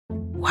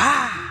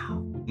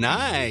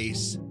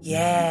Nice.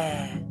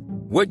 Yeah.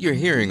 What you're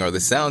hearing are the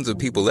sounds of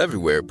people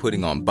everywhere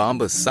putting on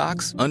Bombas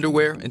socks,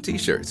 underwear, and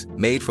T-shirts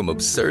made from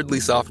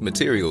absurdly soft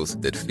materials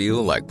that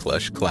feel like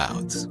plush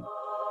clouds.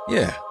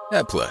 Yeah,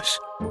 that plush.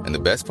 And the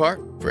best part?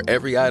 For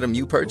every item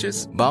you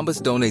purchase,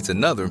 Bombas donates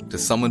another to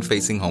someone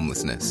facing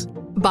homelessness.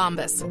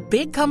 Bombas.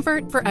 Big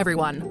comfort for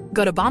everyone.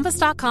 Go to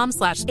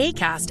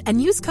bombas.com/ACAST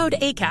and use code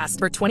ACAST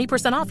for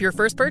 20% off your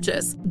first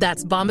purchase.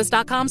 That's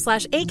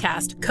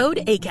bombas.com/ACAST. Code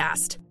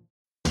ACAST.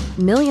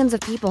 Millions of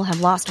people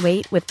have lost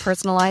weight with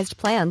personalized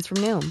plans from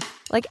Noom.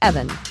 Like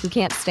Evan, who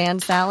can't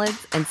stand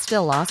salads and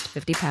still lost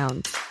 50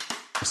 pounds.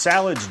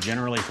 Salads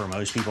generally for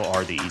most people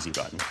are the easy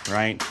button,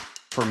 right?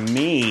 For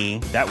me,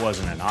 that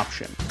wasn't an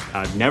option.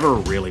 I never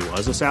really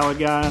was a salad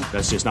guy.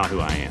 That's just not who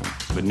I am.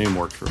 But Noom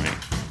worked for me.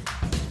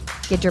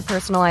 Get your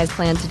personalized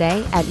plan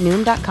today at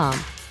Noom.com.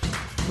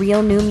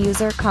 Real Noom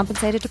user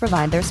compensated to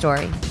provide their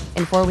story.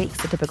 In 4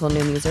 weeks, the typical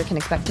Noom user can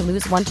expect to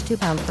lose 1 to 2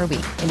 pounds per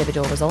week.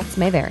 Individual results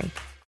may vary.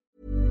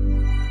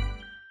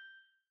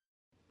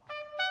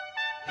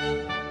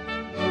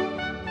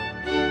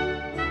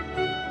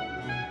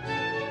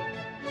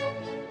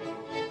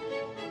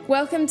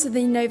 Welcome to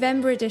the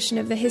November edition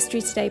of the History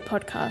Today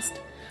podcast.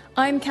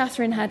 I'm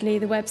Catherine Hadley,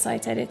 the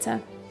website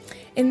editor.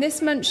 In this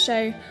month's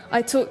show,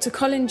 I talked to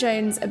Colin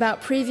Jones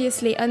about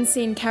previously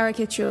unseen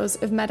caricatures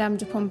of Madame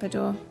de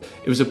Pompadour.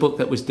 It was a book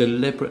that was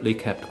deliberately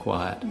kept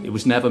quiet. It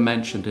was never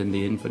mentioned in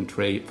the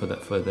inventory for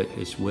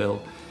his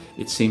will.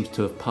 It seems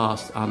to have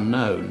passed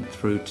unknown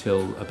through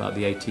till about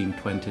the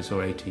 1820s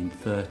or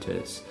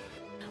 1830s.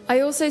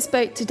 I also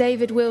spoke to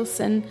David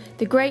Wilson,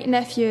 the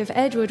great-nephew of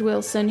Edward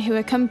Wilson, who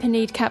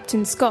accompanied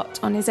Captain Scott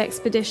on his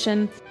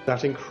expedition.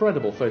 That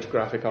incredible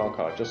photographic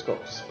archive just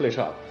got split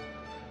up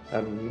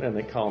and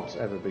it can't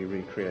ever be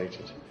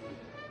recreated,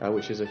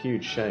 which is a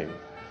huge shame.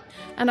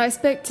 And I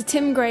spoke to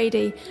Tim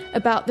Grady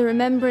about the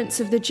remembrance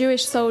of the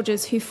Jewish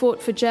soldiers who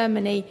fought for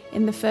Germany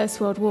in the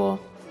First World War.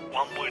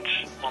 One would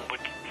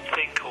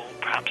think or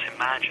perhaps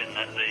imagine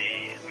that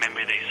the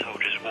memory of these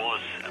soldiers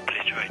was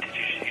obliterated,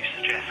 you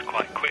suggest,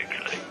 quite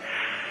quickly.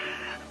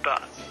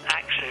 But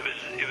actually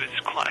it was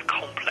quite a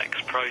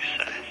complex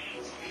process.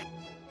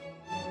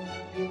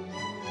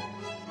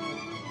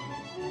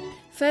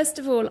 First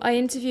of all, I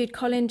interviewed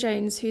Colin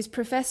Jones, who's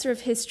Professor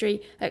of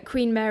History at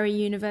Queen Mary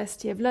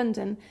University of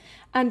London,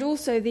 and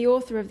also the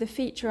author of the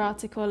feature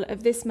article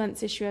of this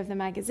month's issue of the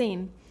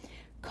magazine.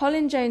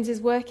 Colin Jones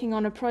is working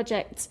on a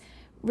project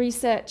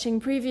researching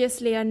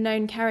previously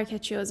unknown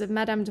caricatures of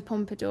Madame de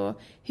Pompadour,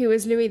 who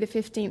was Louis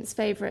XV's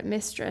favourite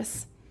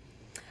mistress.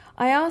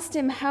 I asked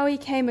him how he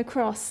came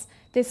across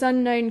this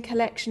unknown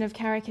collection of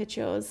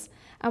caricatures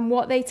and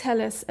what they tell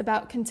us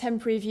about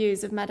contemporary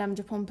views of Madame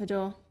de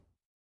Pompadour.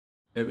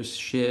 It was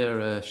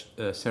sheer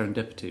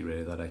serendipity,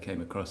 really, that I came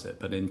across it.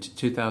 But in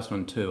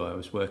 2002, I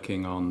was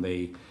working on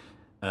the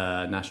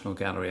National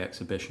Gallery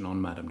exhibition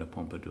on Madame de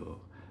Pompadour.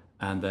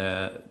 And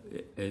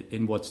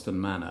in Waddesdon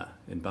Manor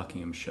in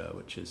Buckinghamshire,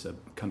 which is a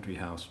country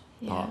house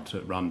part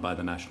run by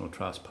the National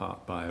Trust,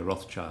 part by a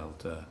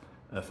Rothschild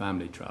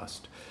family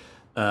trust,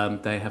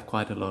 they have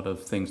quite a lot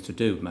of things to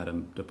do with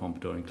Madame de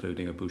Pompadour,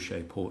 including a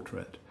Boucher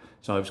portrait.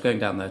 So I was going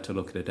down there to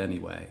look at it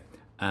anyway.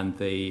 And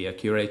the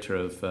curator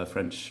of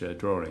French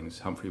drawings,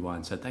 Humphrey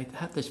Wine, said they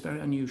have this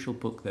very unusual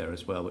book there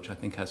as well, which I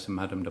think has some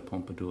Madame de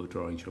Pompadour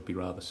drawings you'll be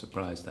rather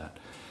surprised at.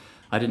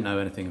 I didn't know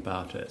anything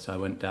about it, so I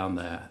went down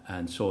there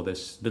and saw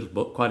this little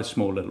book, quite a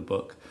small little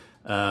book,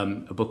 a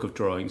book of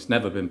drawings,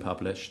 never been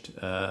published.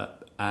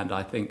 And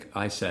I think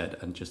I said,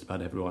 and just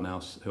about everyone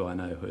else who I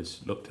know who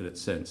has looked at it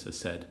since has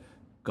said,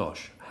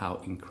 gosh, how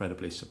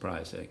incredibly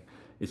surprising.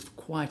 It's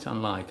quite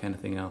unlike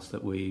anything else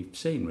that we've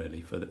seen,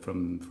 really,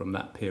 from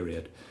that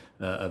period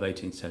of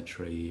 18th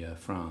century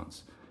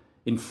France.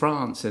 In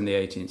France in the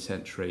 18th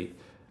century,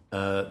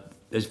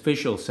 there's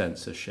visual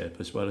censorship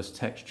as well as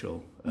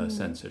textual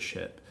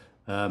censorship.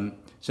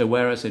 So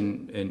whereas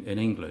in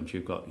England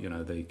you've got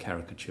the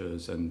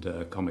caricatures and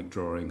comic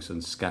drawings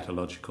and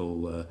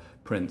scatological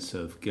prints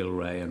of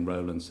Gillray and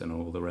Rowlandson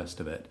and all the rest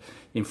of it,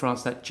 in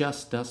France that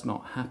just does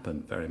not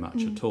happen very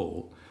much at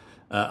all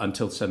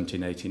until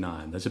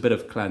 1789. There's a bit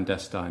of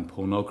clandestine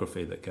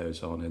pornography that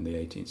goes on in the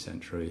 18th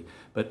century,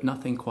 but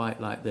nothing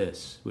quite like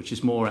this, which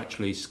is more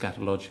actually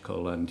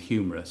scatological and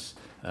humorous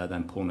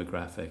than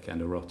pornographic and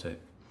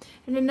erotic.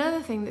 And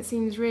another thing that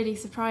seems really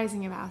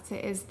surprising about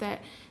it is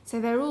that,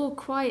 so they're all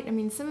quite,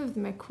 some of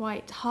them are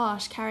quite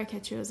harsh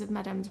caricatures of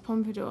Madame de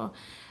Pompadour,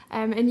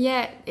 and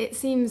yet it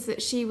seems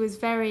that she was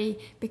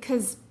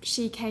because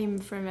she came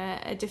from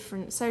a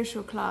different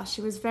social class, she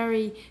was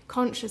very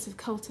conscious of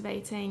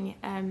cultivating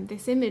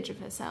this image of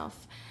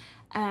herself.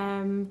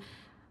 And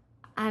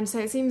so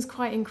it seems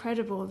quite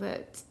incredible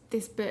that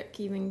this book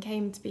even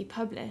came to be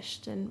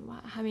published. And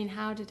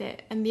how did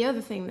it... And the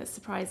other thing that's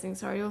surprising,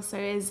 also,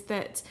 is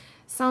that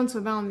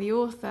Saint-Aubin, the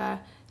author,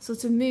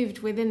 sort of moved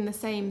within the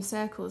same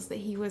circles that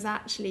he was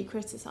actually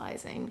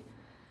criticising.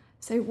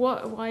 So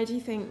why do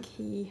you think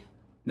he...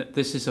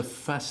 This is a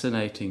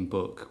fascinating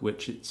book,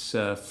 which it's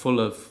full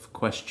of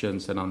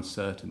questions and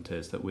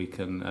uncertainties that we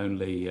can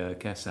only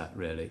guess at,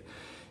 really.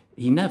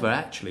 he never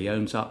actually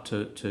owns up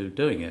to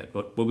doing it.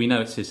 But we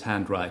know it's his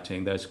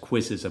handwriting. There's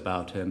quizzes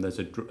about him. There's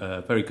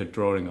a very good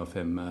drawing of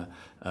him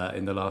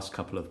in the last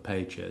couple of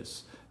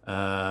pages.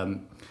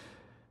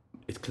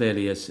 It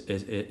clearly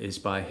is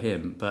by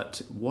him.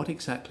 But what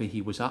exactly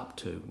he was up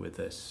to with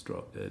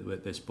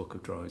this book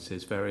of drawings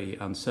is very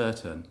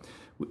uncertain.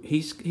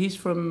 He's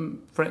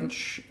from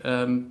French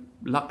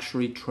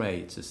luxury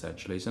trades,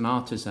 essentially. He's an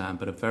artisan,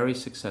 but a very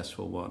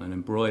successful one, an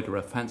embroiderer,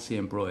 a fancy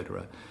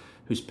embroiderer,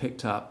 who's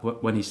picked up,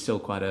 when he's still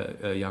quite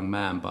a young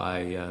man,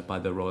 by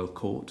the royal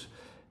court.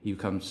 He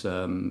does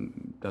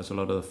a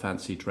lot of the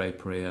fancy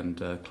drapery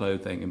and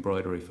clothing,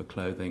 embroidery for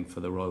clothing for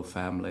the royal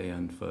family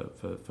and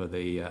for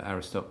the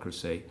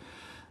aristocracy.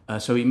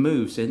 So he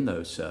moves in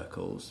those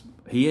circles.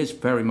 He is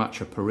very much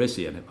a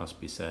Parisian, it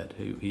must be said.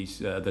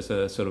 There's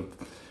a sort of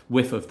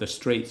whiff of the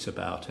streets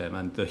about him,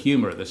 and the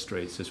humour of the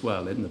streets as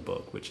well in the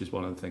book, which is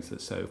one of the things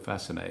that's so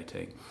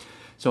fascinating.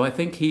 So I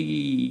think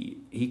you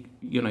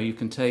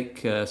can take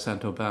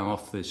Saint-Aubin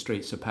off the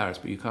streets of Paris,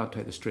 but you can't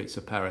take the streets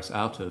of Paris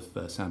out of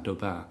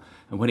Saint-Aubin.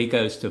 And when he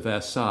goes to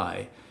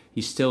Versailles,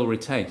 he's still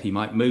retained. He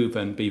might move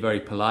and be very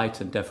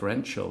polite and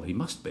deferential. He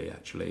must be,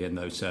 actually, in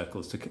those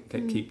circles to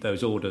keep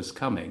those orders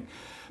coming.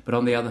 But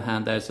on the other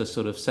hand, there's a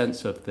sort of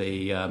sense of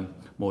the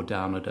more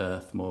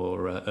down-to-earth,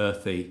 more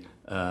earthy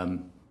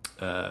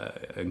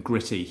and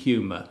gritty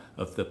humour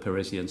of the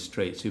Parisian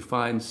streets, who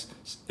finds,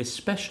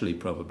 especially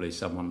probably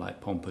someone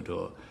like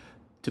Pompadour,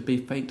 to be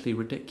faintly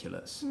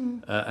ridiculous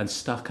and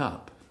stuck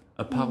up.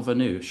 A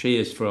parvenue. She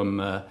is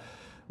from,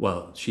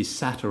 she's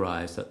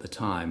satirised at the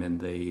time in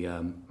the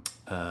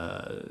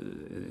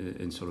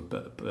in sort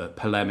of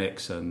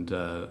polemics and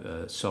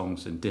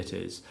songs and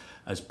ditties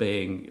as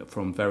being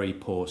from very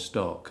poor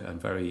stock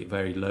and very,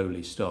 very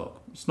lowly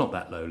stock. It's not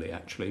that lowly,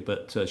 actually,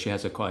 but she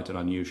has quite an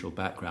unusual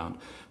background.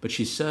 But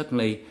she's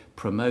certainly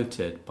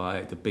promoted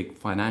by the big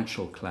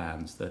financial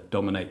clans that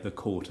dominate the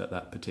court at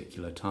that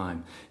particular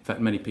time. In fact,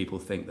 many people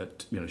think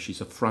that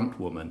she's a front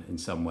woman in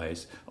some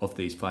ways of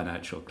these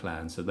financial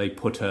clans, so they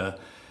put her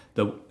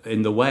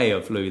in the way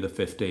of Louis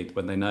XV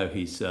when they know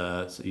his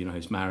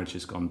marriage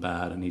has gone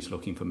bad and he's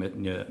looking for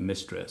a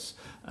mistress,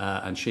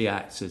 and she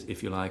acts as,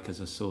 if you like, as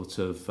a sort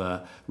of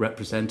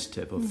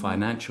representative of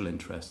financial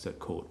interests at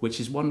court, which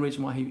is one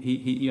reason why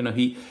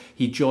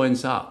he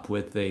joins up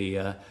with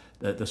the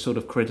sort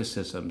of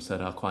criticisms that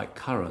are quite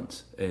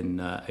current in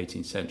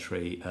 18th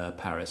century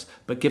Paris,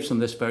 but gives them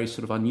this very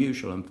sort of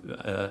unusual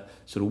and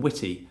sort of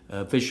witty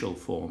visual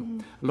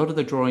form. A lot of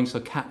the drawings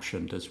are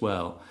captioned as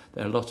well.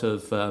 There are a lot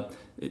of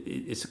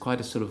it's quite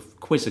a sort of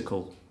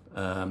quizzical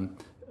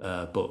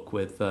book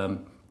with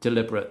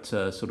deliberate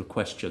sort of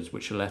questions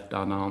which are left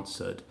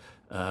unanswered.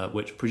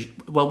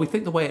 We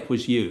think the way it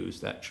was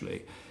used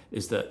actually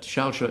is that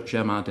Charles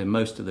Germain did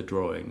most of the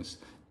drawings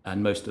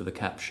and most of the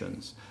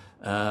captions,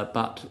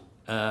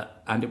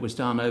 and it was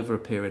done over a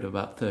period of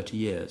about 30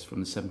 years,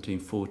 from the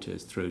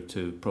 1740s through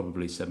to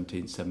probably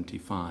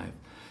 1775.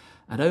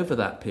 And over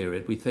that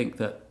period, we think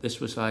that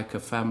this was like a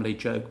family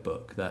joke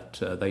book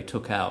that they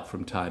took out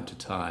from time to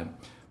time,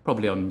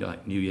 probably on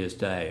like New Year's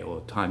Day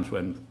or times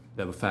when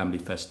there were family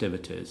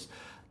festivities.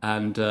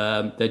 And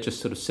they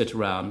just sort of sit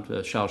around.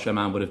 Charles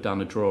Germain would have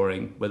done a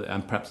drawing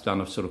and perhaps done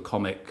a sort of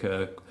comic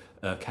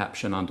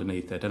caption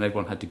underneath it, and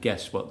everyone had to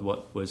guess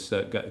what was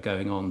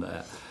going on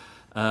there.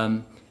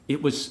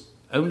 It was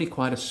only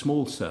quite a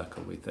small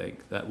circle, we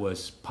think, that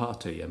was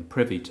party and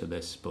privy to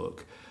this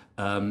book.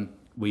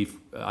 We've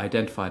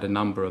identified a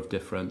number of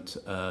different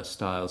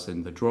styles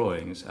in the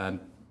drawings, and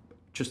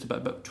just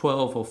about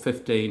 12 or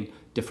 15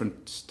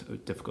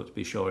 different, difficult to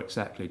be sure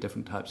exactly,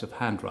 different types of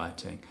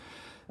handwriting.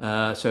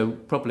 So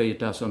probably a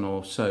dozen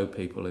or so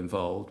people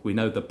involved. We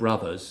know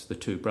the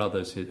two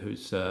brothers,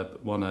 who's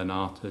one an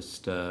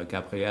artist,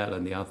 Gabriel,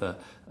 and the other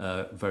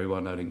very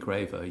well-known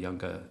engraver,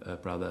 younger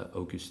brother,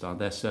 Augustin.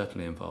 They're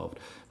certainly involved,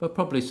 but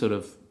probably sort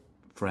of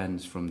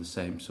friends from the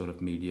same sort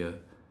of milieu.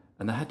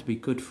 And they had to be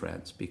good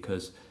friends,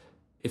 because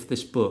if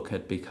this book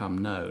had become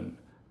known,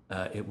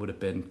 it would have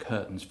been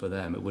curtains for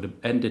them. It would have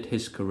ended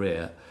his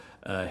career.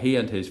 He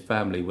and his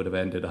family would have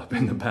ended up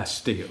in the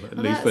Bastille, at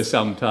least for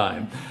some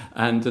time.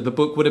 And the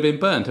book would have been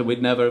burnt and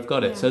we'd never have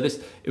got it. Yeah. So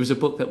it was a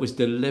book that was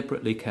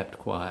deliberately kept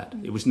quiet.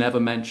 It was never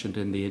mentioned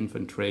in the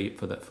inventory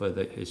for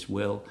his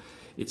will.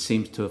 It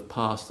seems to have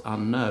passed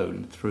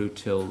unknown through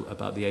till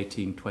about the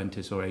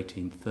 1820s or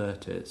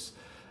 1830s.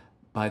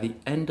 By the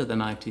end of the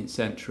 19th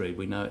century,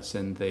 we know it's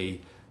in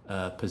the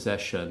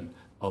possession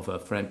of a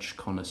French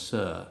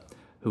connoisseur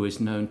who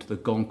is known to the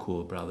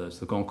Goncourt brothers.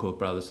 The Goncourt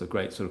brothers, the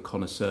great sort of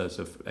connoisseurs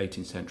of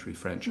 18th century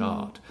French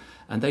art.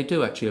 And they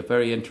do actually a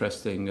very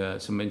interesting,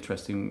 some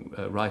interesting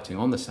writing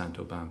on the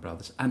Saint-Aubin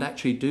brothers, and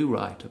actually do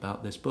write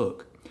about this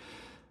book.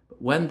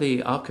 When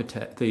the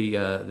architect,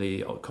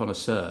 the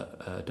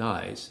connoisseur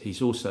dies,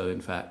 he's also,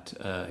 in fact,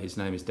 his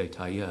name is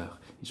Détailleur.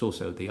 He's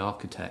also the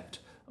architect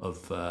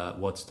of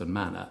Waddesdon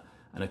Manor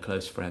and a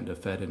close friend of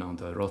Ferdinand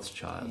de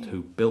Rothschild,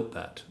 who built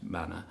that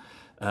manor.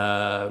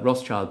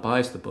 Rothschild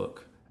buys the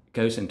book,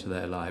 goes into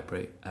their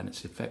library, and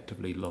it's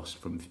effectively lost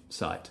from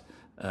sight.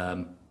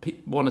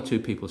 One or two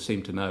people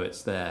seem to know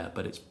it's there,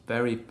 but it's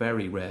very,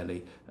 very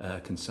rarely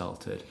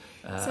consulted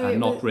and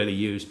not really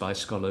used by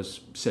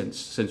scholars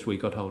since we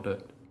got hold of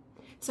it.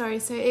 Sorry,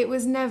 so it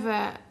was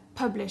never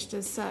published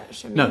as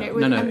such. I mean, No.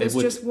 And there's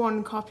just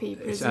one copy.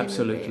 It's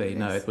absolutely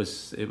no.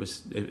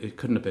 It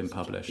couldn't have been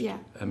published. Yeah.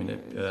 I mean,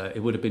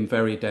 it would have been a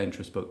very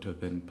dangerous book to have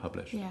been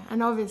published. Yeah,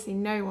 and obviously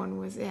no one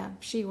was. Yeah,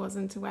 she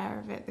wasn't aware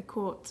of it. The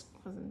court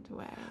wasn't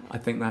aware of it. I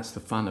think that's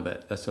the fun of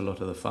it. That's a lot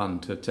of the fun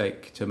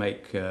to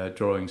make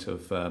drawings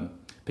of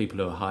people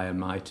who are high and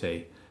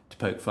mighty, to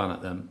poke fun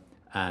at them,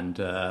 and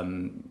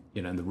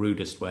in the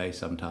rudest way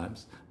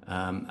sometimes,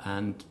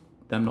 and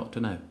them not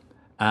to know.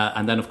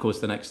 And then, of course,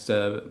 the next,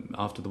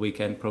 after the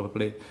weekend,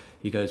 probably,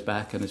 he goes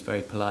back and is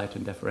very polite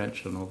and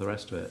deferential and all the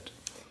rest of it.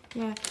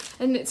 Yeah.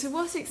 And to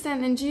what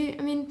extent, then, do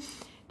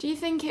you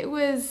think it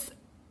was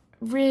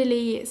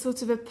really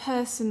sort of a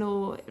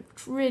personal,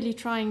 really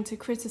trying to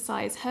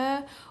criticise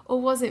her,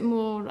 or was it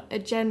more a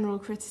general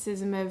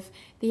criticism of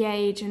the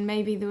age, and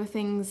maybe there were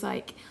things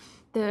like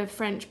the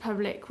French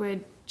public were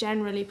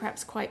generally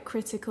perhaps quite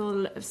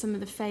critical of some of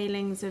the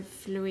failings of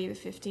Louis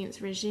XV's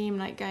regime,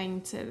 like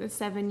going to the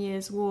 7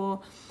 Years'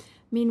 War? I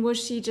mean,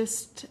 was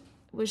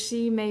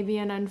she maybe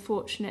an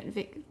unfortunate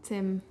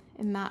victim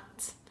in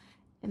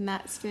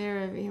that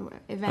sphere of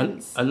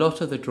events? A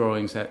lot of the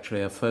drawings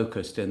actually are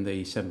focused in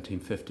the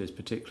 1750s,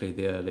 particularly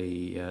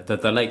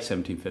the late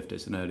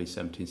 1750s and early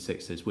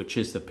 1760s, which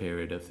is the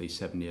period of the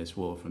 7 Years'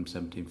 War from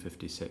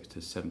 1756 to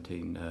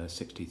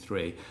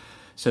 1763.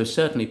 So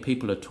certainly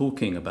people are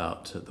talking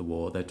about the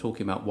war, they're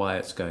talking about why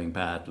it's going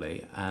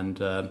badly, and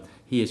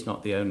he is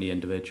not the only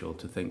individual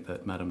to think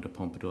that Madame de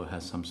Pompadour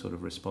has some sort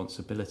of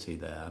responsibility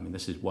there. I mean,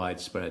 this is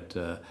widespread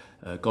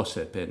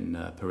gossip in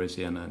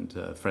Parisian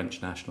and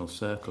French national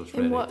circles,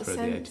 really, through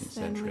the 18th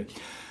century.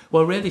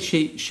 Well, really,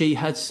 she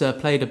has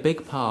played a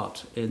big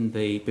part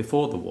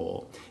before the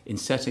war in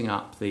setting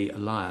up the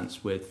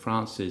alliance with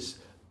France's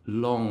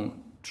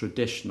long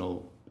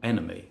traditional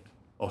enemy,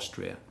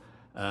 Austria.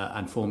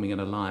 And forming an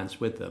alliance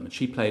with them. And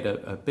she played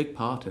a big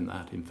part in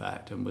that, in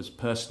fact, and was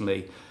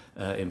personally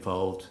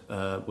involved,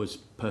 was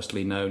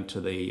personally known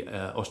to the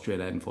Austrian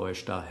envoy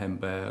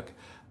Starhemberg,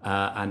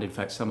 and in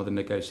fact some of the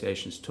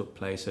negotiations took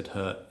place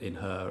in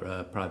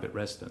her private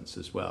residence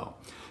as well.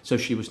 So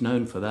she was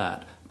known for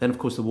that. Then, of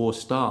course, the war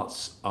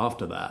starts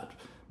after that.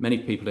 Many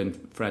people in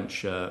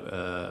French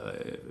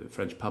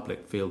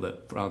public feel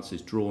that France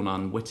is drawn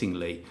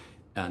unwittingly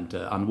and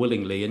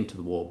unwillingly into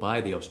the war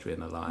by the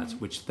Austrian alliance,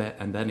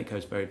 and then it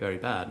goes very, very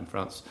bad, and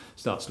France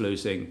starts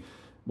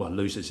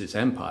loses its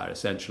empire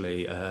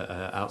essentially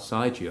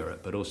outside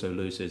Europe, but also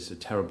loses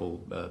terrible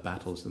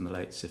battles in the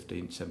late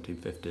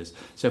 1750s.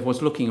 So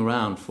everyone's looking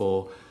around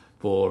for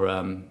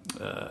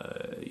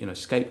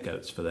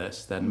scapegoats for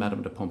this. Then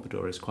Madame de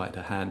Pompadour is quite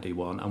a handy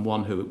one, and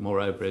one who,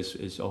 moreover,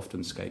 is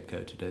often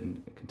scapegoated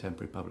in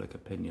contemporary public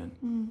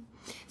opinion.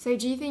 So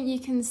do you think you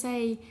can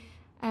say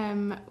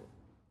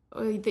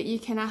or that you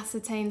can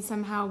ascertain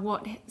somehow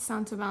what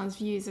Saint-Aubin's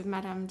views of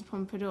Madame de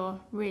Pompadour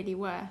really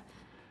were?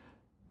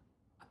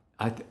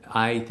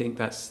 I think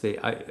that's the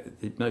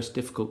most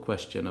difficult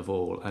question of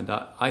all, and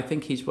I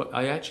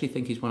actually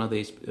think he's one of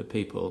these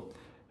people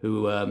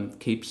who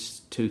keeps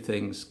two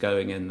things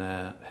going in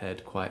their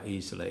head quite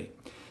easily.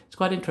 It's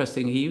quite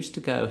interesting. He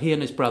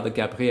and his brother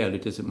Gabriel, who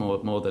does it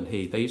more than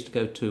he, they used to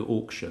go to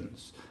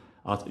auctions,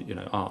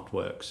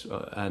 artworks,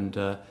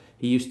 and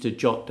he used to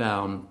jot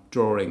down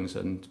drawings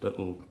and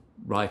little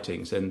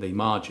writings in the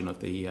margin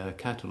of the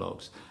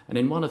catalogues. And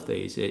in one of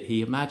these,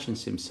 he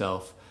imagines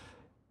himself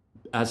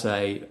as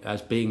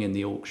being in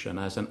the auction,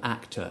 as an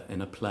actor in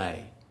a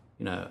play,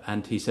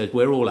 and he says,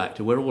 we're all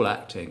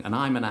acting, and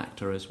I'm an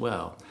actor as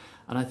well.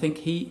 And I think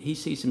he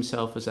sees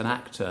himself as an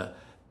actor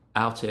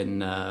out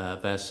in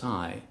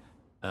Versailles,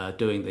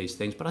 doing these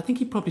things, but I think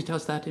he probably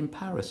does that in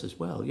Paris as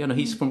well.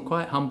 He's from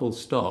quite humble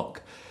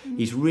stock.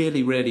 He's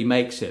really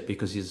makes it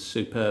because he's a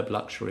superb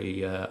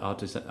luxury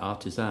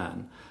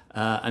artisan,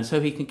 and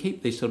so he can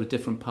keep these sort of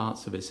different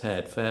parts of his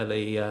head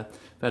fairly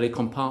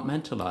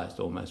compartmentalized,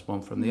 almost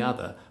one from the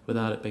other,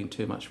 without it being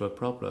too much of a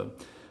problem.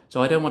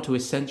 So I don't want to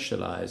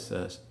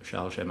essentialize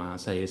Charles Germain and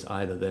say he's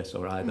either this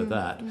or either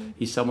that.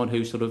 He's someone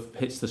who sort of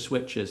hits the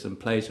switches and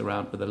plays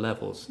around with the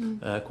levels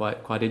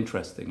quite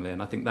interestingly,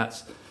 and I think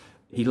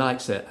he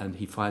likes it and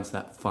he finds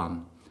that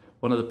fun.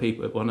 One of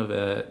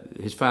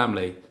his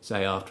family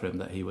say after him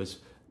that he was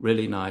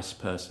really nice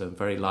person,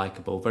 very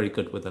likeable, very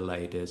good with the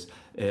ladies.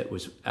 It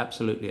was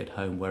absolutely at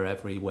home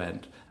wherever he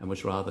went and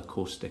was rather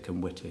caustic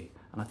and witty.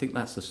 And I think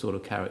that's the sort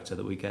of character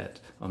that we get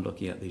on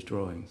looking at these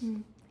drawings.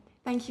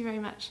 Thank you very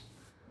much.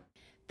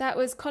 That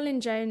was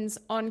Colin Jones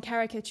on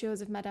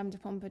caricatures of Madame de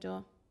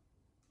Pompadour.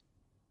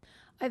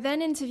 I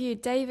then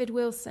interviewed David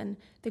Wilson,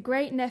 the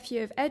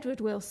great-nephew of Edward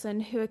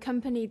Wilson, who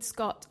accompanied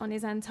Scott on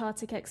his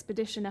Antarctic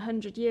expedition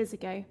 100 years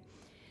ago.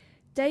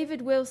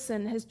 David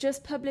Wilson has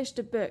just published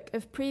a book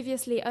of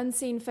previously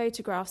unseen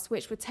photographs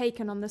which were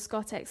taken on the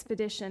Scott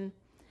expedition.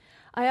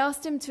 I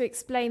asked him to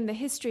explain the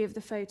history of the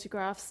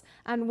photographs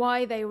and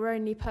why they were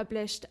only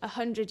published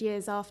 100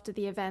 years after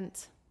the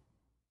event.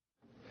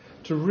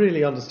 to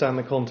really understand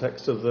the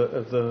context of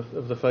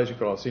the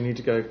photographs, you need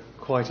to go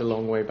quite a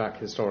long way back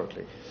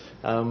historically.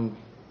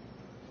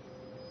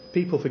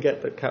 People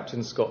forget that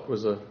Captain Scott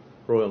was a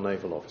Royal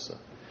Naval officer,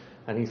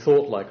 and he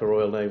thought like a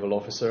Royal Naval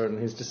officer, and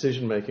his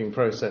decision-making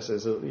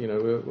processes,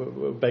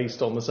 were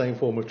based on the same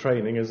form of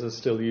training as is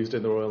still used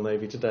in the Royal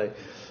Navy today.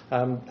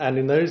 And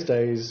in those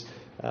days,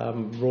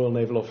 Royal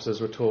Naval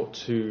officers were taught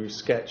to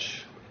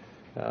sketch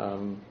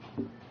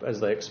as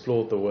they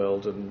explored the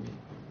world, and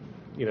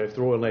if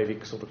the Royal Navy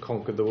sort of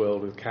conquered the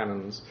world with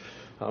cannons,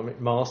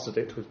 it mastered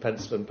it with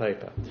pencil and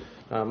paper.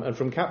 And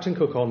from Captain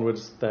Cook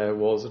onwards, there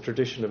was a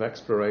tradition of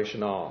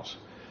exploration art.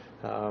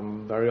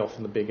 Very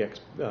often the big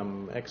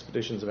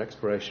expeditions of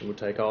exploration would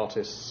take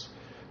artists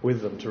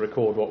with them to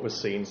record what was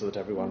seen so that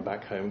everyone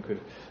back home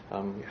could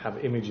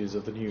have images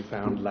of the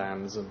newfound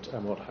lands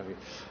and what have you.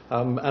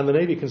 And the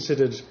Navy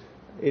considered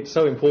it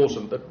so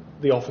important that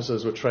the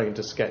officers were trained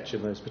to sketch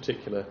in those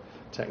particular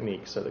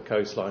techniques, so the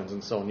coastlines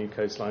and so on, new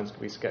coastlines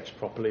could be sketched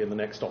properly, and the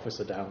next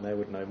officer down there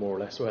would know more or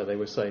less where they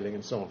were sailing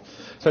and so on.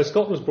 So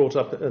Scott was brought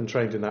up and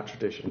trained in that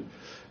tradition.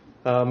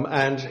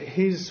 And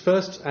his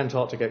first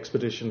Antarctic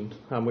expedition,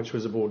 which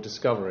was aboard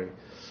Discovery,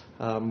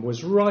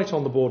 was right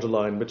on the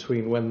borderline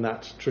between when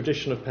that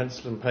tradition of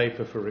pencil and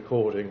paper for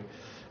recording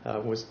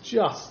was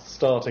just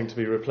starting to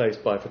be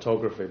replaced by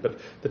photography. But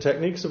the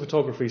techniques of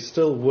photography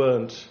still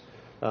weren't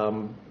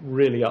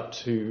really up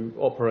to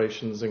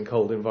operations in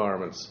cold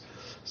environments.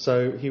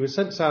 So he was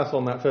sent south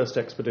on that first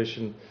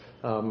expedition.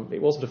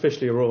 It wasn't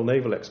officially a Royal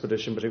Naval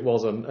expedition, but it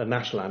was a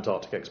national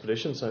Antarctic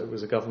expedition, so it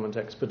was a government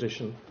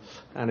expedition,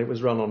 and it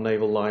was run on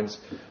naval lines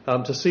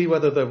to see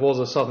whether there was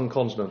a southern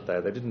continent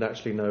there. They didn't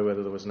actually know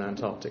whether there was an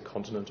Antarctic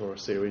continent or a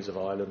series of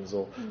islands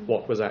or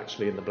what was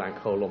actually in the blank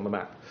hole on the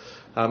map.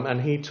 And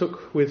he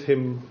took with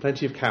him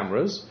plenty of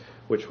cameras,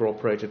 which were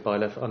operated by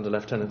under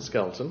Lieutenant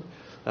Skelton,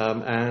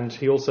 and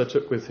he also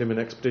took with him an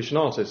expedition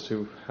artist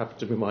who happened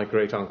to be my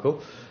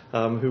great-uncle,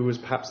 who was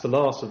perhaps the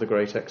last of the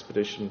great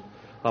expedition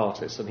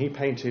artists, and he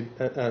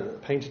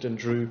painted and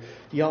drew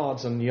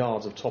yards and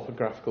yards of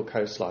topographical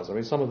coastlines. I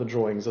mean, some of the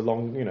drawings are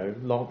long,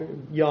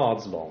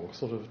 yards long,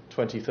 sort of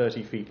 20,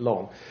 30 feet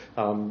long,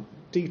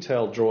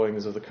 detailed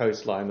drawings of the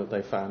coastline that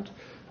they found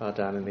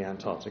down in the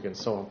Antarctic and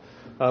so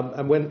on.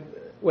 And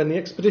when that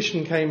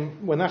expedition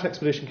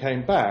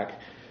came back,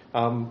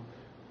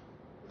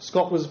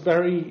 Scott was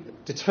very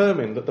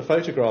determined that the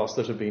photographs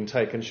that had been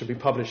taken should be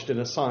published in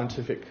a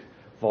scientific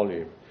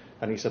volume.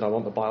 And he said, I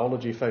want the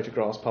biology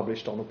photographs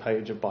published on a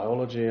page of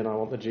biology, and I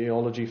want the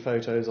geology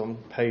photos on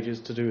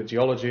pages to do with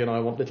geology, and I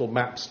want little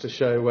maps to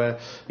show where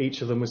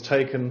each of them was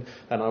taken,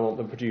 and I want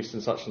them produced in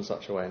such and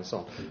such a way, and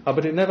so on.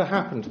 But it never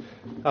happened,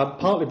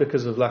 partly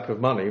because of lack of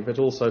money, but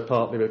also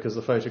partly because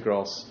the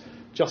photographs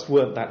just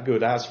weren't that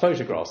good as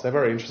photographs. They're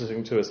very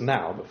interesting to us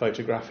now, but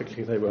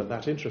photographically they weren't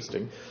that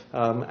interesting.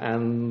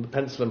 And the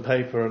pencil and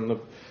paper and the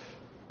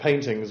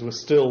paintings were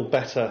still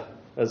better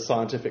as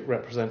scientific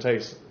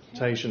representations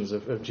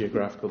of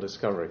geographical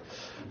discovery.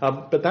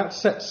 But that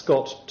set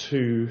Scott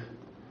to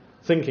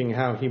thinking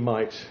how he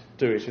might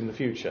do it in the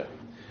future.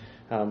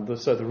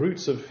 So the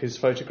roots of his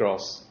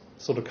photographs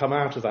sort of come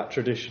out of that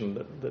tradition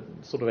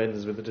that sort of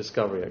ends with the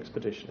Discovery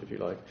expedition, if you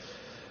like.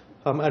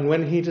 And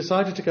when he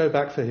decided to go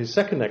back for his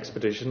second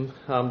expedition,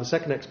 the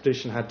second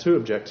expedition had two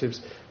objectives.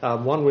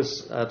 One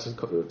was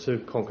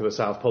to conquer the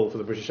South Pole for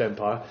the British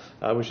Empire,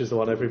 which is the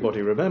one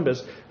everybody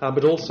remembers,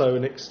 but also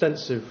an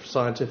extensive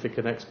scientific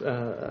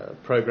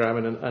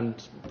program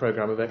and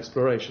program of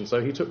exploration. So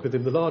he took with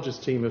him the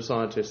largest team of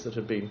scientists that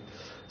had been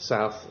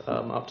south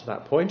up to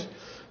that point.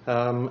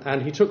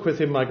 And he took with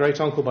him, my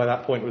great-uncle by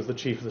that point was the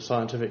chief of the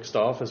scientific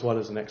staff as well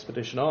as an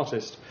expedition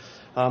artist.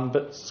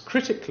 But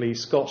critically,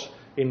 Scott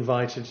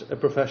invited a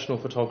professional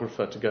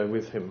photographer to go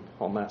with him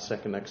on that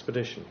second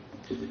expedition.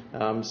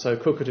 So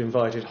Cook had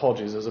invited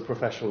Hodges as a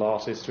professional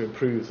artist to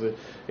improve the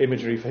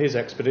imagery for his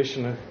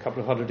expedition a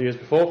couple of 100 years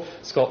before.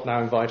 Scott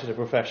now invited a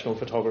professional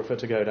photographer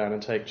to go down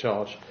and take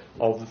charge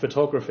of the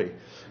photography.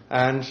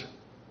 And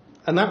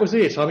that was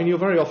it. I mean, you'll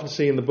very often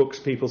see in the books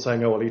people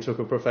saying, oh, well, he took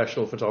a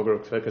professional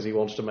photographer because he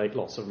wanted to make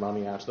lots of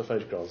money out of the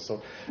photographs.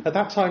 So at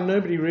that time,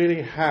 nobody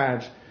really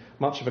had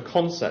much of a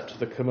concept of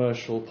the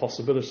commercial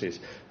possibilities.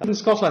 And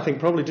Scott, I think,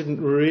 probably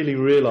didn't really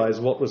realise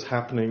what was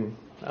happening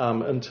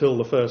until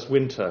the first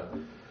winter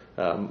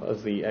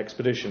of the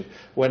expedition,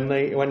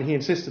 when he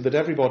insisted that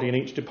everybody in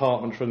each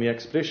department from the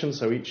expedition,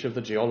 so each of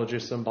the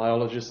geologists and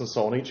biologists and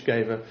so on, each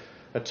gave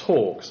a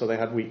talk. So they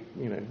had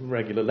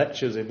regular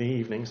lectures in the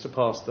evenings to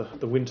pass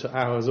the winter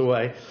hours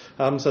away,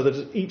 so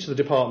that each of the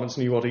departments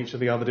knew what each of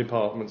the other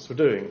departments were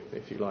doing,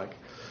 if you like.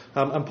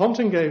 And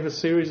Ponting gave a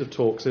series of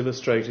talks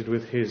illustrated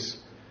with his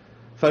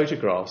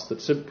photographs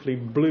that simply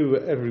blew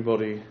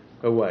everybody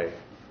away.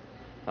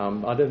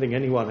 I don't think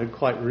anyone had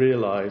quite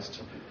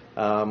realised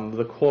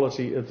the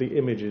quality of the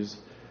images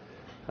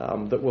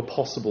that were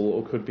possible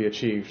or could be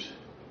achieved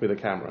with a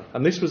camera.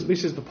 And this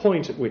is the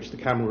point at which the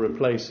camera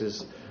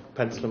replaces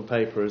pencil and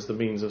paper as the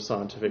means of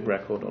scientific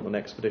record on an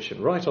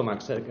expedition. Right on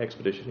that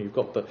expedition, you've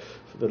got the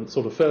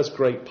sort of first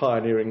great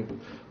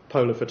pioneering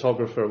polar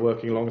photographer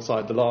working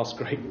alongside the last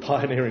great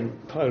pioneering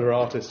polar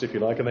artist, if you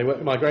like,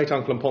 and my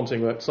great-uncle and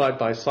Ponting worked side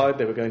by side.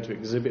 They were going to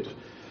exhibit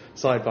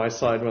side by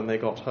side when they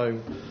got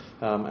home,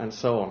 and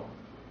so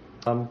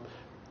on.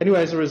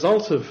 Anyway, as a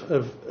result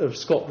of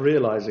Scott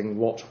realising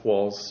what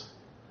was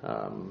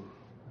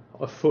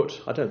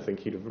afoot, I don't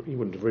think he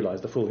wouldn't have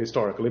realised the full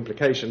historical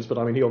implications, but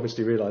I mean, he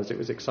obviously realised it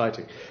was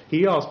exciting.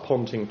 He asked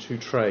Ponting to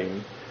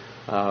train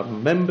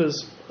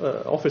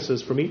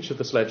officers from each of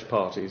the sledge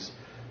parties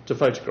to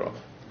photograph,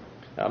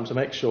 to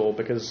make sure,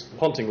 because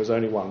Ponting was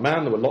only one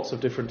man, there were lots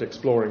of different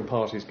exploring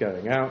parties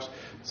going out,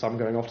 some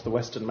going off to the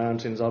Western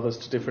Mountains, others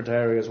to different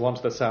areas, one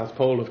to the South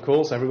Pole, of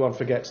course. Everyone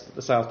forgets that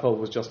the South Pole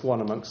was just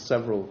one amongst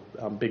several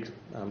big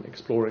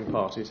exploring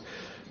parties.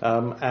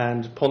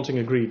 And Ponting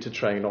agreed to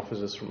train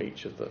officers from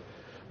each of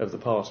the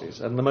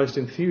parties. And the most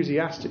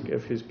enthusiastic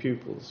of his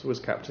pupils was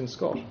Captain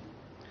Scott.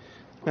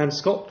 And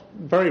Scott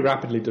very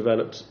rapidly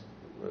developed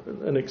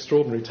an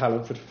extraordinary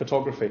talent for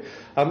photography.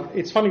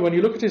 It's funny, when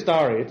you look at his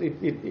diary,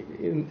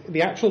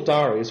 the actual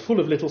diary is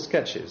full of little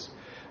sketches,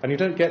 and you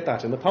don't get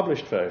that in the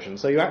published version,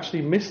 so you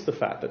actually miss the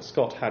fact that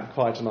Scott had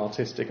quite an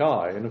artistic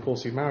eye, and of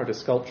course he married a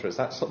sculptress.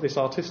 This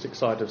artistic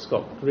side of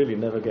Scott really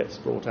never gets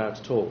brought out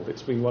at all.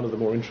 It's been one of the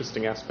more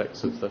interesting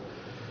aspects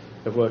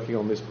of working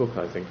on this book,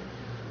 I think.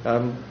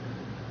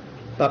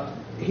 But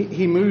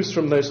he moves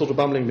from those sort of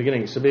bumbling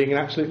beginnings to being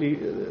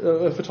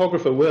a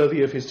photographer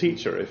worthy of his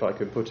teacher, if I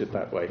could put it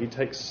that way.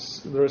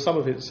 There are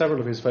several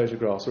of his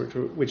photographs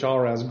which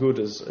are as good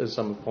as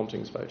some of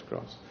Ponting's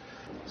photographs.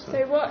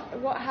 So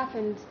what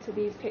happened to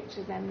these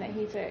pictures then that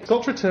he took?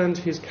 Scott returned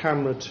his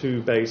camera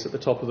to base at the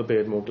top of the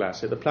Beardmore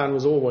Glacier. The plan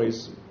was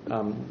always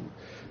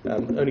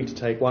only to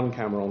take one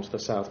camera onto the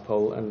South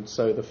Pole, and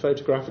so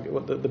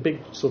the big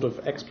sort of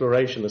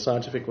exploration, the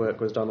scientific work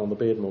was done on the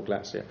Beardmore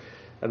Glacier.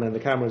 And then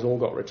the cameras all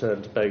got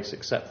returned to base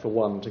except for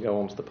one to go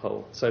onto the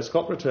pole. So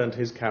Scott returned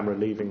his camera,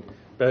 leaving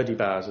Birdie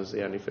Bowers as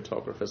the only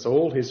photographer. So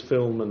all his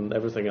film and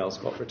everything else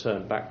got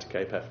returned back to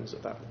Cape Evans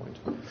at that point.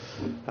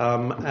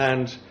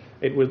 And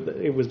it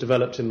was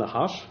developed in the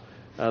hut.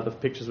 The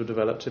pictures were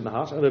developed in the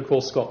hut. And of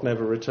course Scott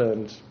never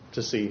returned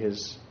to see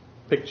his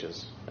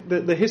pictures.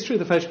 The history of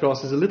the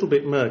photographs is a little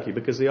bit murky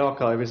because the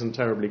archive isn't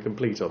terribly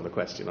complete on the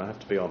question, I have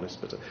to be honest.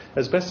 But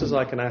as best as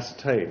I can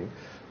ascertain,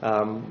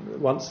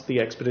 once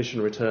the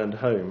expedition returned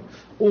home,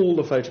 all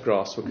the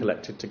photographs were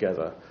collected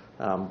together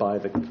by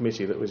the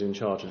committee that was in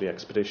charge of the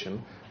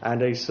expedition,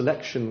 and a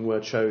selection were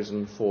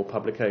chosen for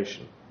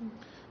publication.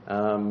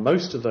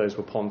 Most of those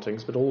were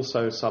Ponting's, but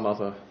also some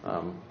other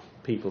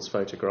people's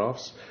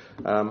photographs,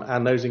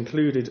 and those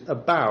included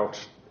about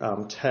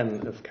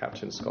 10 of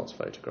Captain Scott's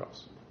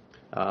photographs.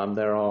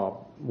 There are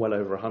well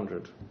over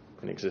 100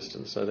 in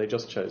existence, so they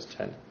just chose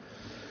 10.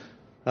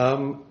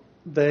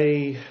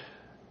 They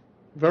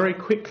very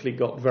quickly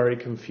got very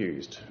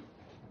confused.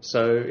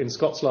 So in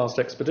Scott's last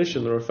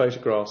expedition, there are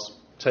photographs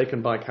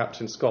taken by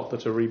Captain Scott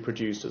that are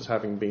reproduced as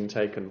having been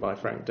taken by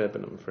Frank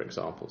Debenham, for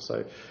example.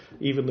 So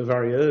even the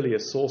very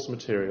earliest source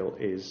material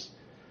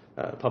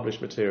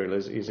published material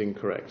is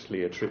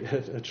incorrectly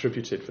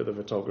attributed for the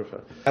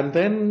photographer. And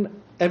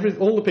then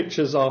all the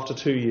pictures after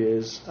 2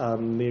 years,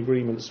 the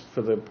agreements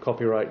for the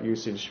copyright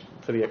usage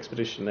for the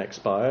expedition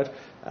expired.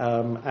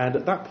 And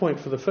at that point,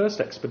 for the first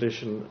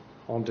expedition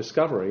on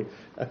Discovery,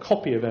 a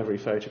copy of every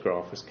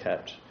photograph was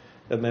kept,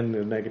 and then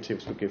the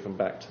negatives were given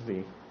back to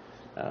the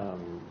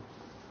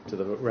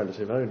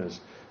relative owners.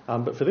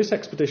 But for this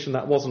expedition,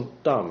 that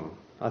wasn't done.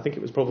 I think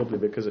it was probably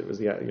because it was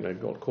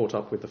got caught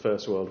up with the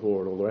First World War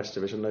and all the rest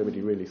of it, and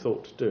nobody really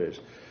thought to do it.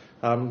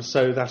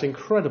 So that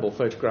incredible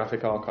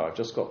photographic archive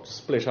just got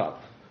split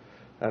up,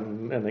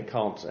 and it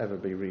can't ever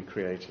be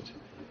recreated,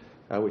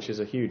 which is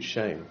a huge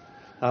shame.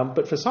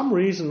 But for some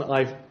reason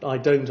I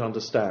don't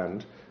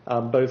understand,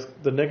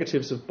 both the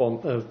negatives of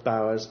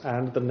Bowers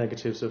and the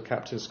negatives of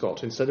Captain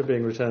Scott, instead of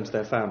being returned to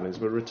their families,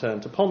 were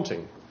returned to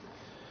Ponting.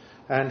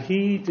 And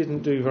he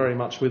didn't do very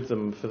much with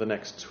them for the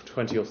next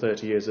 20 or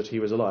 30 years that he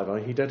was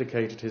alive. He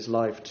dedicated his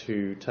life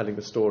to telling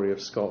the story of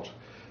Scott,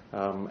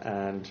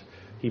 and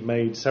he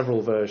made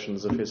several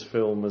versions of his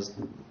film as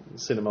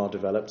cinema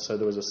developed. So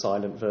there was a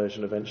silent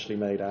version eventually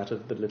made out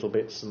of the little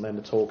bits, and then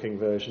a talking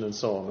version and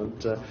so on.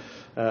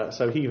 And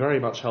so he very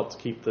much helped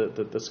keep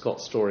the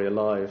Scott story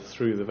alive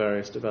through the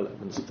various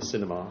developments of the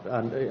cinema.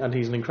 And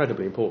he's an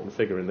incredibly important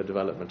figure in the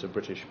development of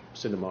British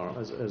cinema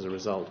as a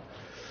result.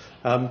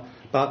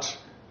 But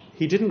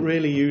he didn't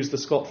really use the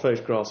Scott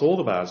photographs or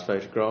the Bowers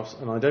photographs,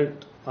 and I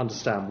don't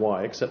understand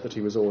why, except that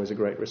he was always a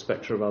great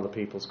respecter of other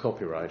people's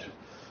copyright.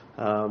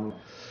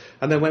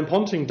 And then when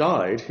Ponting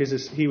died,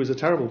 he was a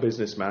terrible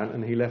businessman,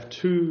 and he left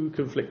 2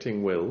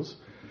 conflicting wills,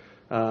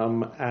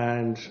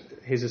 and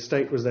his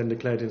estate was then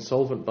declared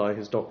insolvent by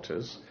his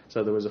doctors,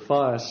 so there was a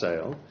fire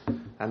sale,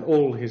 and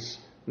all his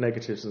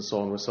negatives and so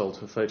on were sold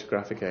to a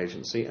photographic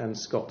agency, and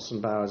Scott's and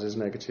Bowers'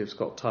 negatives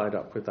got tied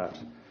up with that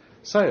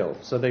sale.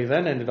 So they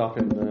then ended up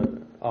in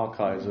the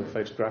archives of a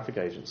photographic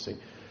agency,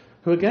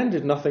 who again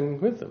did nothing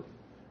with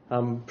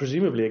them,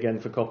 presumably again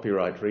for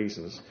copyright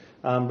reasons.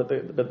 But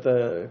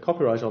the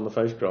copyright on the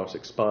photographs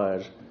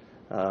expired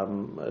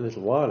a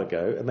little while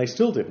ago, and they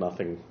still did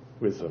nothing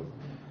with them.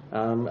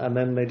 And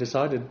then they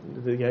decided,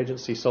 the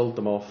agency sold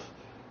them off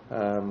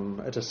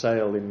at a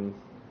sale in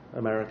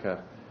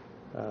America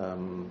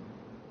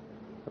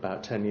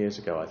about 10 years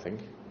ago, I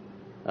think.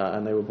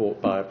 And they were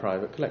bought by a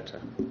private collector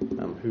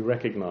who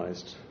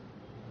recognised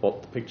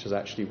what the pictures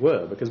actually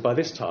were, because by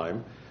this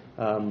time,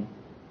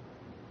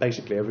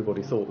 basically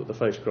everybody thought that the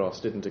photographs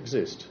didn't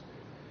exist.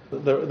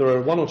 There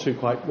are one or two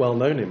quite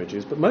well-known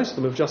images, but most of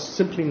them have just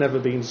simply never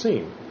been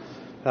seen.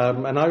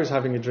 And I was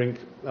having a gin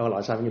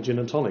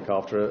and tonic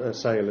after a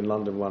sale in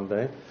London one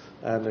day,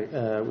 and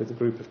with a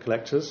group of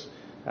collectors,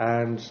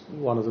 and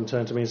one of them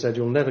turned to me and said,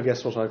 "You'll never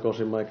guess what I've got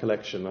in my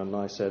collection." And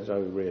I said,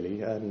 "Oh,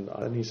 really?"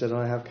 And he said,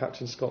 "I have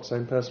Captain Scott's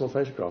own personal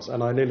photographs,"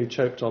 and I nearly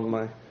choked on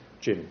my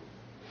gin.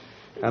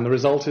 And the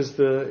result is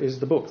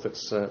the book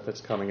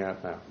that's coming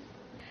out now.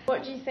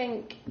 What do you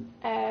think?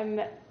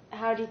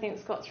 How do you think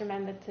Scott's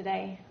remembered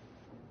today?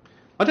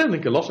 I don't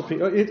think a lot of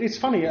people. It's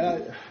funny.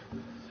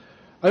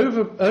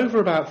 Over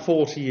about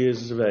 40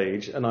 years of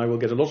age, and I will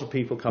get a lot of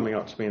people coming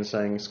up to me and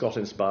saying, "Scott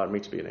inspired me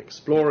to be an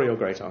explorer, your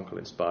great uncle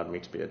inspired me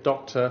to be a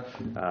doctor,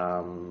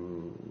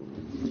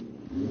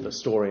 the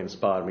story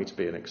inspired me to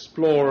be an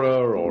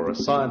explorer, or a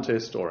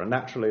scientist, or a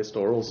naturalist,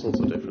 or all sorts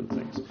of different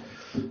things."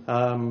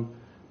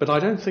 But I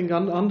don't think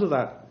under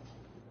that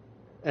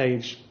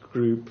age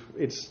group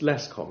it's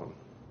less common.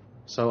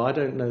 So I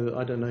don't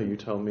know. You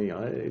tell me.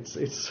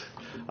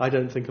 I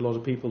don't think a lot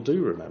of people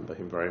do remember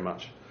him very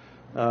much.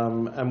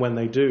 And when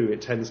they do,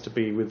 it tends to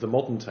be with the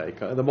modern take.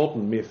 The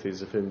modern myth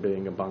is of him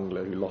being a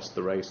bungler who lost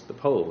the race at the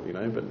pole,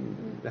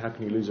 But how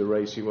can you lose a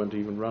race you weren't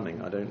even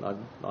running?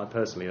 I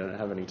personally don't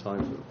have any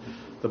time for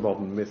the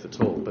modern myth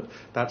at all. But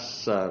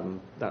that's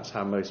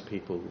how most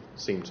people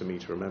seem to me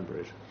to remember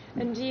it.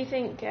 And do you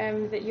think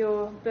that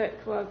your book,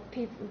 well,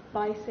 people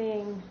by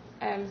seeing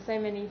so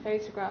many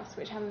photographs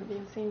which haven't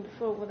been seen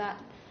before, do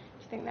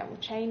you think that will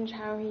change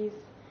how he's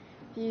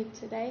viewed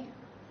today?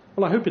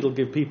 Well, I hope it'll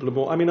give people a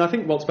more... I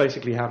think what's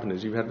basically happened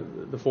is you've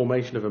had the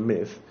formation of a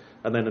myth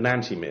and then an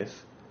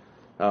anti-myth,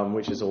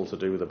 which is all to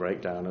do with the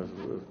breakdown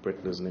of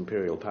Britain as an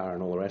imperial power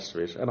and all the rest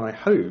of it. And I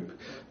hope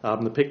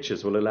the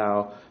pictures will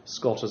allow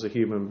Scott as a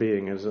human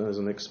being, as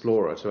an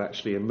explorer, to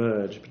actually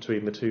emerge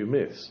between the two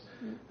myths,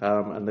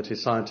 and that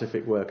his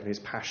scientific work and his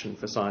passion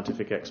for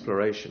scientific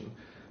exploration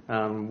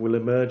will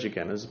emerge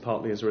again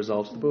partly as a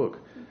result of the book.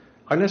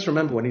 I just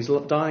remember when he's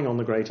dying on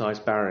the Great Ice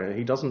Barrier,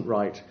 he doesn't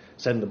write,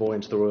 "Send the boy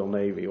into the Royal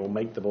Navy," or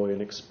 "Make the boy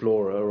an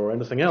explorer," or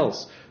anything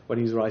else when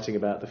he's writing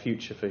about the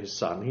future for his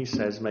son. He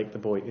says, "Make the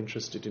boy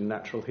interested in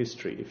natural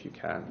history if you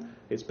can.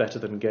 It's better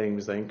than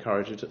games, they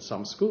encourage it at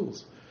some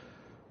schools."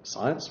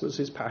 Science was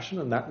his passion,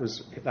 and that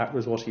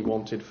was what he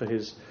wanted for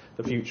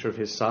the future of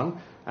his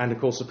son. And of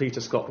course, Sir Peter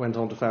Scott went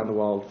on to found the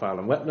Wildfowl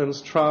and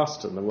Wetlands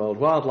Trust and the World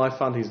Wildlife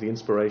Fund. He's the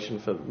inspiration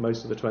for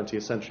most of the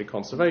 20th century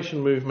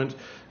conservation movement.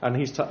 And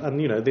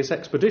this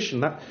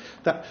expedition,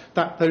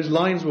 those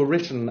lines were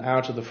written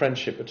out of the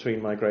friendship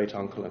between my great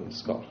uncle and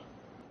Scott,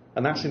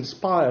 and that's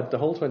inspired the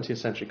whole 20th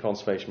century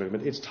conservation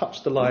movement. It's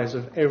touched the lives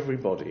of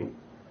everybody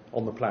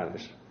on the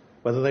planet,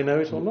 whether they know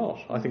it or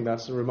not. I think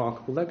that's a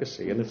remarkable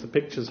legacy. And if the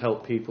pictures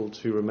help people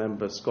to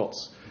remember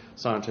Scott's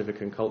scientific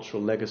and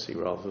cultural legacy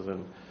rather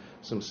than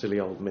some silly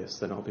old myths,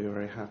 then I'll be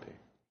very happy.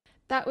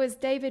 That was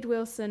David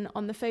Wilson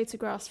on the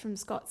photographs from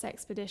Scott's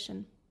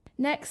expedition.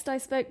 Next, I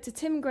spoke to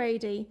Tim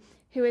Grady,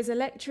 who is a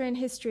lecturer in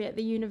history at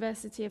the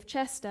University of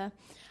Chester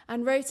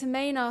and wrote a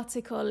main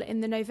article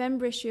in the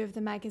November issue of the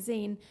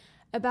magazine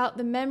about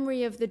the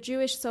memory of the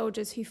Jewish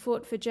soldiers who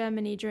fought for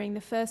Germany during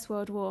the First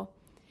World War.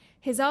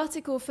 His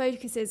article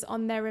focuses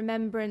on their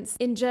remembrance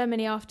in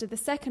Germany after the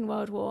Second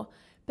World War,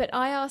 but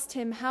I asked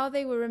him how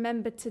they were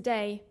remembered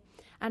today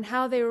and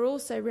how they were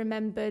also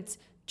remembered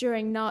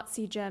during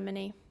Nazi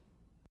Germany.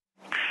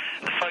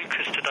 The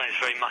focus today is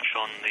very much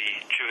on the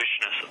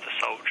Jewishness of the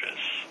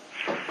soldiers,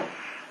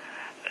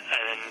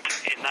 and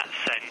in that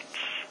sense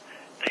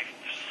they've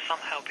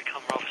somehow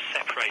become rather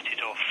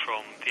separated off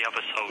from the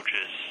other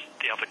soldiers,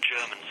 the other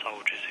German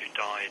soldiers who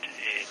died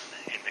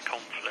in the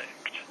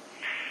conflict.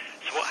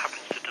 So what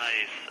happens today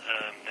is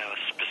there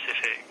are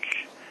specific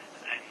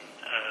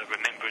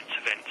remembrance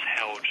events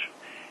held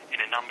in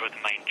a number of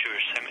the main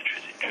Jewish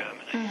cemeteries in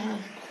Germany. Mm-hmm.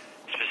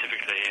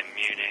 Specifically in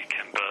Munich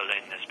and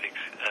Berlin, there's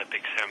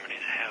big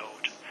ceremonies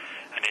held,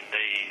 and in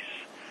these,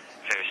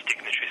 various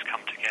dignitaries come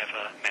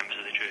together, members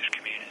of the Jewish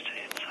community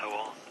and so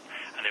on,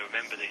 and they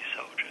remember these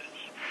soldiers.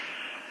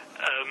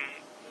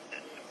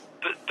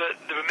 But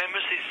the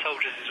remembrance of these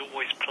soldiers is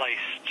always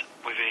placed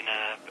within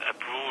a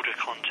broader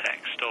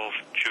context of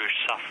Jewish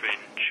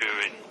suffering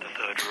during the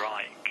Third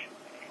Reich.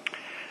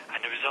 And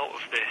the result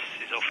of this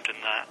is often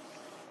that,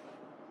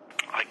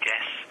 I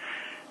guess,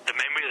 the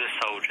memory of the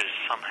soldiers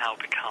somehow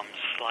becomes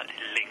slightly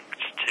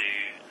linked to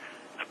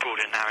a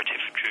broader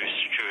narrative of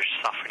Jewish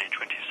suffering in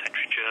 20th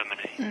century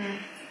Germany. Mm.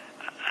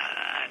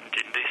 And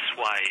in this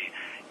way,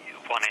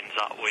 one ends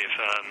up with,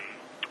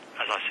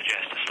 as I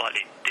suggest, a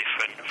slightly different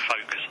different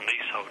focus on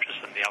these soldiers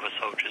than the other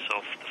soldiers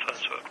of the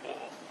First World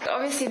War.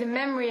 Obviously, the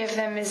memory of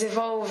them has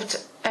evolved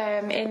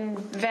in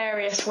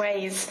various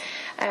ways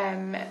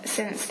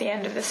since the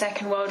end of the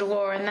Second World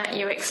War, and that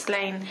you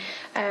explain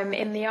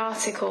in the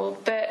article.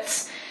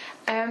 But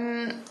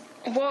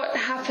what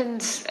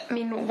happened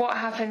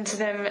to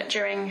them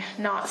during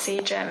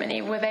Nazi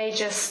Germany? Were they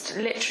just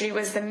literally,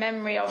 was the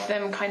memory of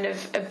them kind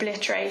of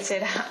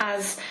obliterated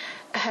as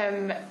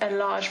a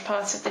large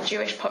part of the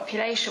Jewish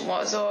population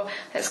was? Or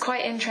it's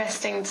quite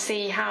interesting to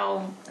see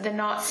how the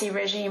Nazi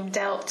regime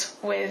dealt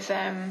with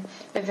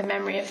the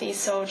memory of these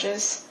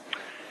soldiers.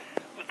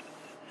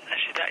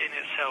 Actually, that in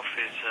itself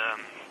is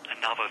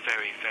another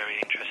very, very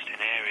interesting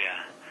area.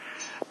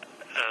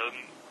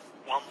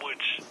 One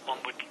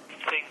would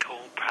think, or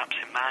perhaps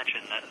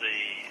imagine, that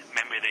the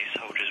memory of these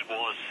soldiers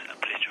was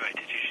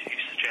obliterated, you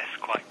suggest,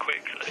 quite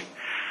quickly.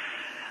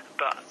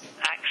 But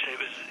actually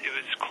it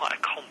was quite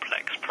a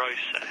complex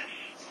process.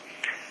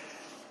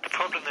 The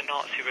problem the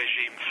Nazi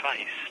regime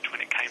faced when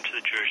it came to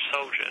the Jewish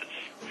soldiers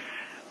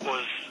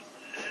was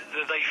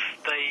that they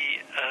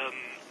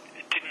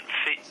didn't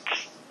fit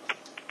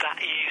that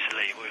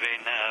easily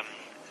within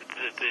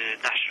the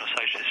National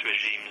Socialist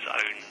regime's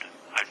own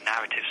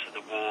narratives of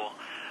the war,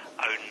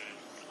 own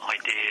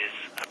ideas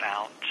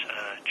about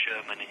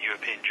German and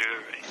European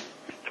Jewry.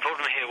 The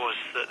problem here was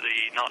that the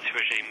Nazi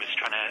regime was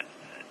trying to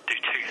do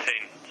two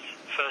things.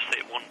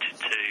 Firstly, it wanted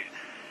to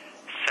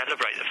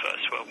celebrate the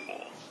First World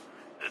War.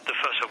 The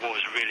First World War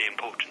was really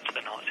important to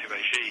the Nazi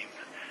regime,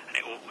 and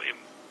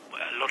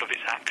a lot of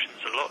its actions,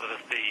 a lot of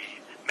the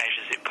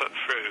measures it put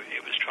through,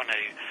 it was trying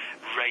to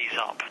raise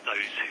up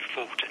those who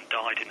fought and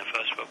died in the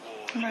First World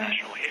War as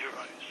national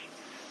heroes.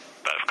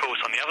 But of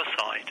course, on the other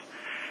side,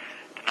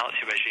 the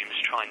Nazi regime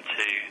was trying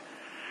to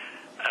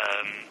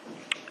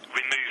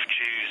remove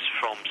Jews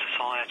from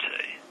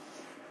society,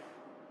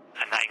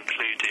 and that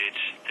included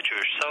the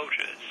Jewish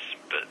soldiers.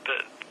 But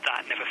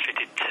that never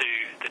fitted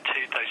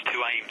those two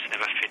aims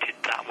never fitted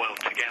that well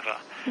together.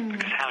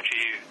 Because how do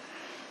you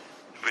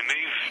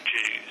remove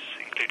Jews,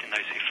 including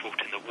those who fought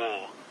in the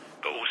war,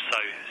 but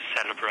also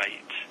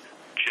celebrate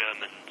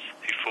Germans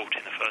who fought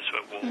in the First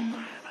World War?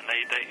 And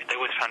they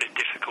always found it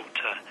difficult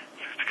to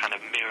kind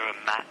of mirror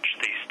and match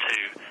these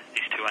two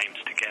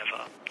aims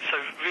together. So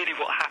really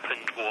what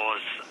happened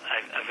was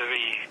a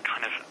very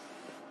kind of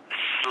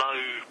slow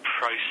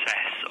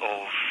process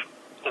of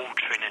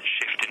altering and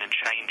shifting and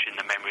changing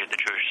the memory of the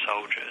Jewish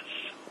soldiers,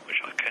 which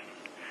I can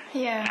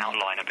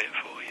outline a bit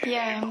for you.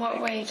 Yeah, in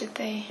what way did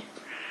they?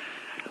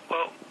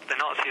 Well, the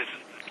Nazis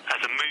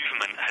as a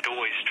movement had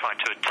always tried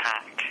to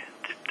attack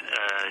the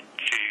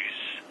Jews,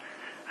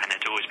 and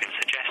had always been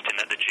suggesting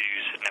that the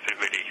Jews had never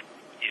really,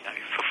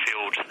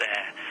 fulfilled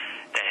their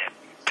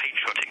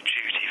patriotic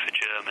duty for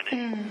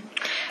Germany.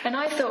 And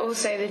I thought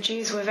also the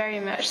Jews were very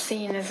much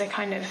seen as a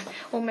kind of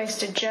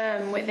almost a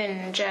germ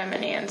within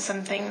Germany, and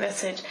something that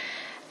had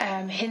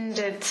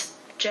hindered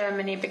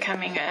Germany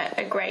becoming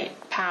a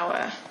great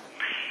power.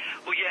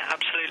 Well, yeah,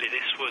 absolutely.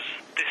 This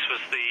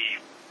was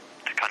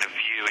the kind of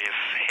view of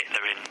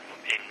Hitler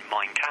in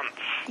Mein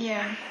Kampf.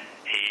 Yeah.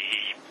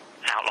 He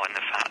outlined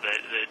the fact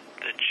that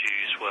the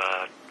Jews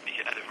were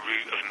the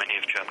root of many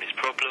of Germany's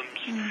problems,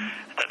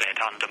 that they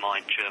had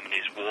undermined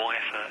Germany's war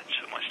efforts,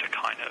 almost a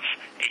kind of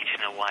eating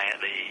away at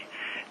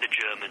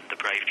the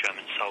brave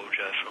German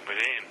soldier from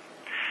within.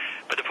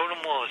 But the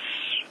problem was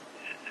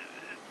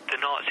the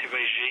Nazi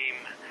regime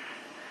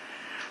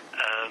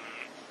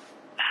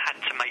had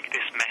to make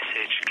this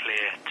message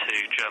clear to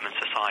German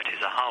society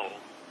as a whole,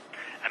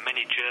 and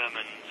many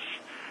Germans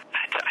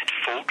had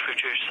fought with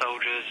Jewish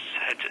soldiers,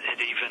 had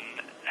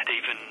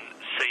even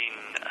seen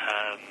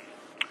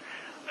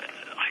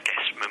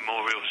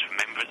memorials,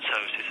 remembrance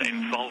services that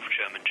involved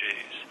German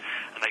Jews,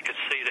 and they could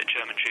see that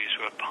German Jews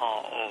were a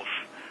part of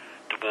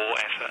the war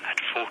effort, had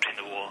fought in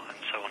the war, and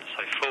so on and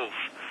so forth.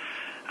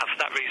 And for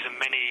that reason,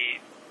 many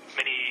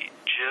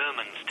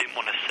Germans didn't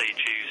want to see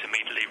Jews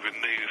immediately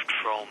removed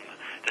from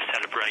the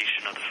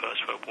celebration of the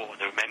First World War,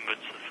 the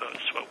remembrance of the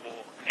First World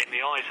War. In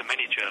the eyes of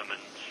many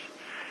Germans,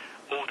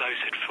 all those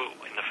who'd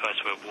fought in the First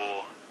World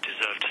War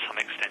deserved to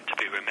some extent to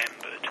be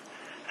remembered,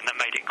 and that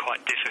made it quite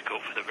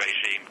difficult for the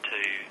regime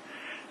to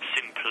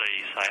simply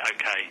say,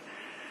 okay,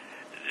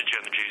 the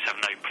German Jews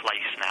have no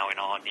place now in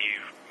our new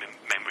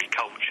memory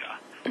culture.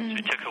 So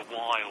it took a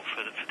while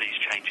for these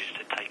changes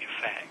to take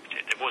effect.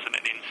 It wasn't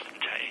an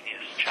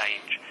instantaneous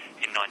change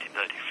in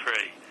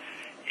 1933.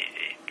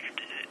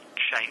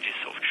 Changes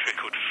sort of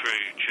trickled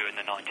through during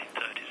the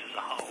 1930s as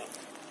a whole.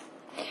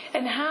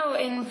 And how,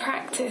 in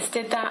practice,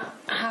 did that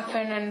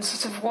happen, and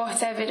sort of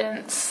what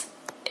evidence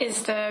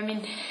is there? I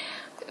mean,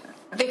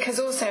 because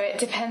also it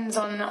depends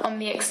on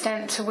the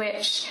extent to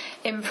which,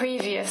 in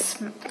previous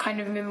kind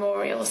of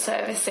memorial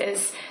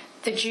services,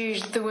 the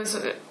Jews, there was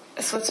a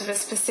sort of a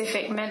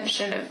specific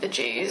mention of the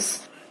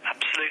Jews.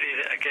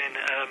 Absolutely. Again,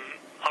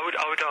 I would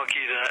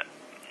argue that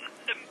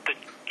the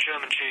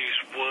German Jews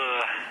were,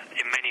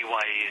 in many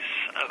ways,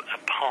 a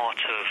part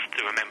of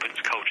the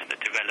remembrance culture that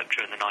developed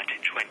during the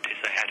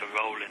 1920s. They had a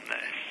role in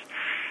this,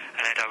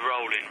 and they had a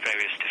role in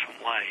various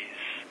different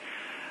ways.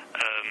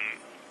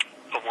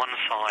 on one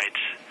side,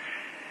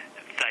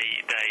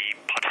 they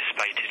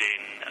participated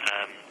in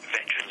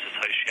veterans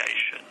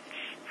associations.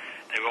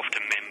 They were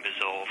often members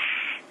of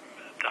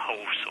the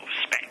whole sort of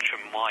spectrum,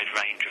 wide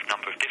range of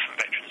number of different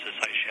veterans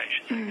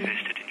associations that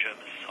existed in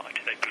German society.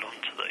 They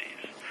belonged to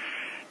these.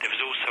 There was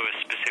also a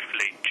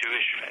specifically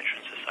Jewish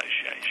veterans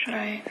association,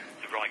 Right.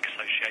 the Reich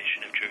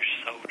Association of Jewish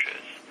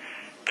Soldiers.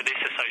 But this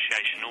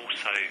association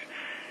also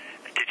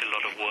did a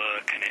lot of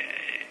work, and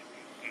it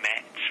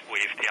met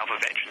with the other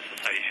veterans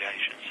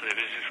associations. So there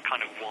was this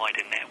kind of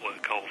wider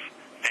network of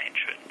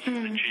veterans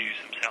that the Jews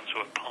themselves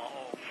were a part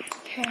of.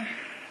 Okay.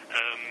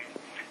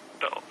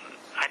 But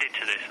added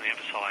to this, on the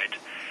other side,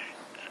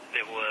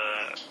 there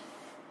were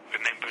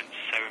remembrance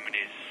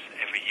ceremonies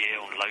every year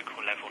on local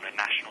level and a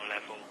national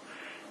level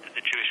that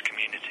the Jewish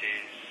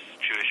communities,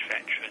 Jewish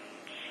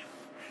veterans,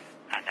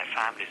 and their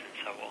families and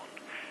so on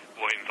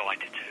were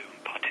invited to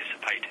and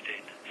participated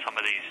in. Some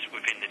of these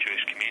within the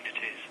Jewish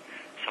communities,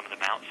 some of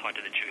them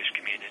outside of the Jewish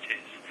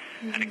communities.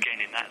 And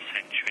again, in that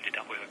sense, you ended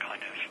up with a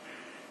kind of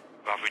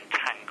rather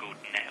entangled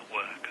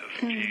network of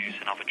Jews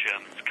and other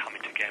Germans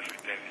coming together in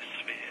various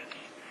spheres.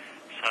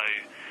 So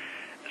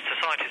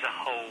society as a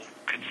whole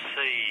could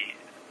see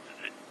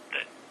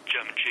that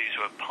German Jews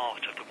were a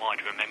part of the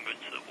wider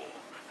remembrance of the war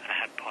and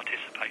had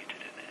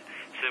participated in it.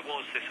 So there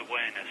was this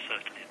awareness,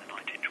 certainly in the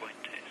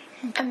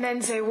 1920s. And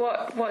then, so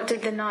what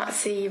did the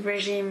Nazi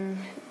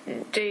regime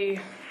do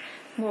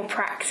more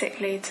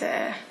practically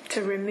to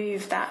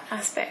remove that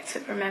aspect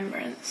of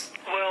remembrance?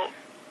 Well,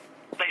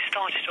 they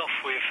started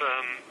off with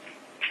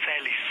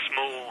fairly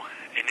small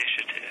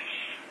initiatives.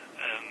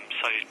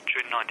 So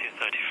during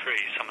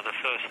 1933, some of the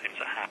first things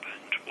that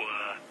happened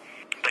were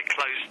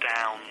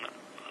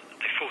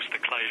they forced the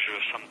closure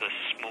of some of the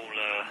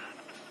smaller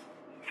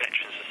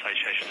veterans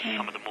associations,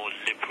 some of the more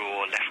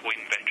liberal or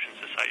left-wing veterans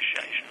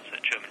associations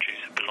that German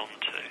Jews had belonged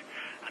to,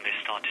 and they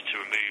started to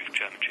remove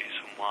German Jews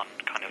from one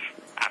kind of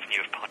avenue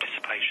of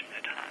participation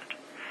they'd had.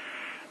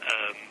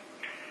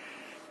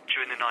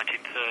 During the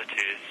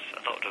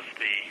 1930s, a lot of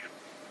the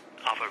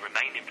other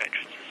remaining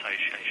veterans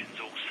associations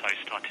also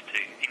started to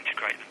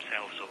integrate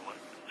themselves or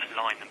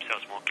align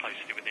themselves more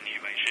closely with the new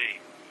regime,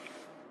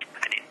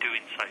 and in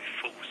doing so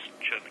forced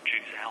German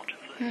Jews out of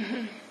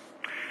them.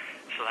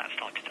 So that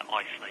started to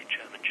isolate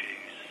German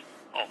Jews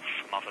off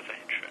from other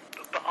veterans.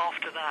 But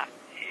after that,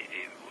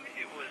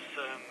 it was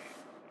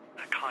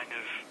a kind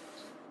of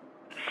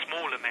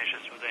smaller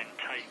measures were then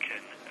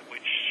taken,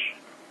 which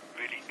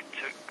really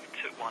took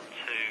one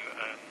to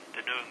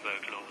the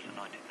Nuremberg laws in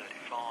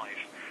 1935,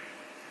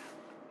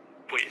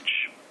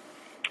 which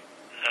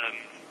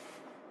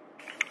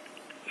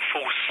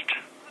forced,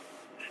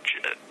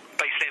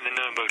 basically in the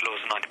Nuremberg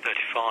laws in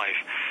 1935,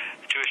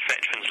 Jewish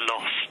veterans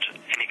lost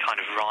any kind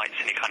of rights,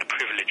 any kind of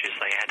privileges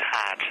they had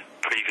had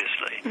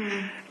previously.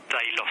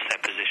 They lost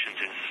their positions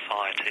in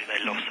society,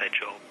 they lost their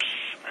jobs,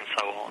 and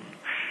so on.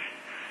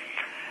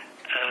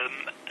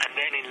 And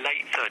then in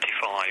late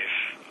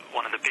 35,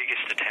 one of the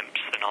biggest attempts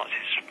the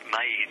Nazis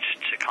made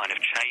to kind of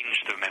change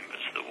the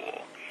remembrance of the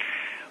war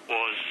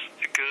was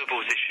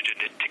Goebbels issued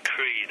a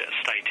decree that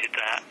stated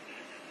that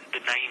the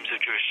names of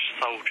Jewish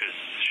soldiers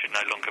should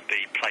no longer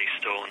be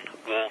placed on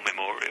war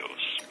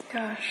memorials,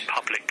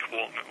 public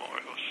war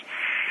memorials.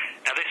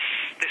 Now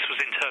this was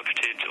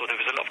interpreted, or there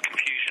was a lot of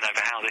confusion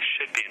over how this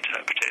should be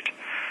interpreted,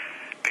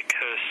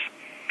 because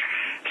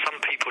some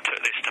people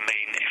took this to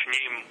mean if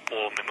new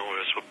war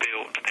memorials were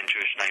built, then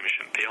Jewish names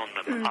shouldn't be on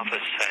them.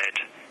 Others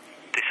said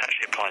this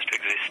actually applies to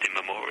existing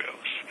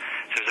memorials.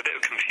 So there's a bit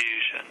of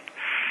confusion.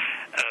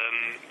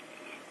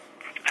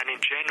 And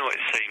in general,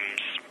 it seems,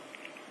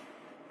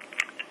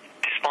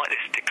 despite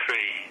this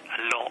decree,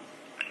 not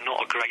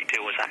a great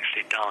deal was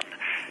actually done.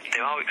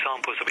 There are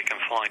examples that we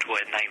can find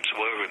where names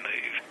were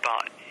removed,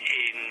 but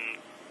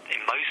in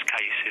most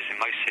cases, in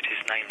most cities,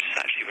 names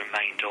actually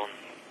remained on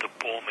the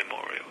war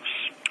memorials.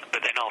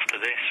 But then after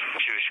this,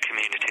 the Jewish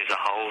community as a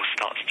whole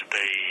starts to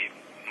be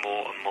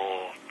more and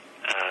more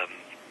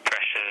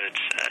pressured,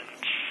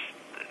 and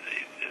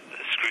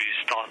the screws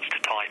starts to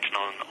tighten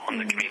on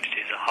the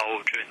community as a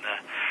whole during the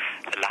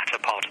latter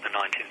part of the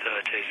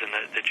 1930s, and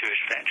the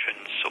Jewish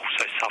veterans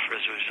also suffer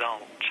as a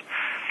result.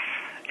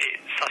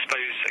 It's, I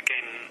suppose,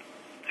 again,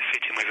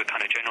 fitting with a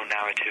kind of general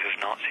narrative of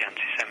Nazi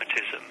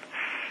anti-Semitism,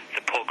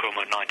 the pogrom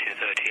of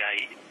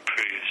 1938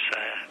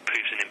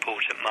 proves an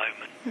important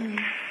moment,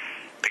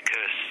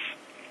 because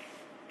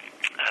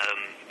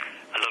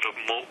a lot of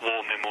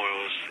war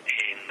memorials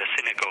in the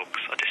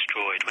synagogues are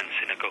destroyed when the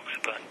synagogues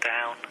are burnt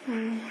down,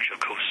 which of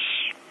course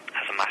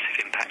has a massive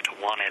impact on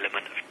one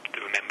element of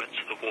the remembrance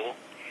of the war.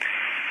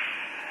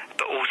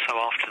 But also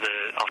after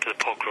the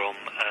pogrom,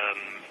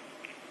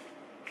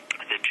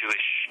 the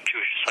Jewish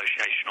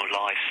associational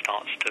life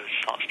starts to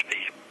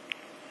be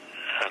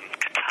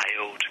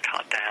curtailed,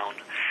 cut down,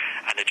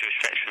 and the Jewish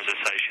Veterans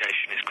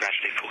Association is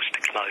gradually forced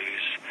to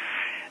close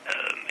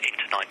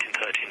into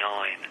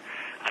 1939,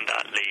 and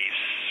that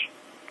leaves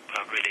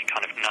really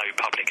kind of no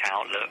public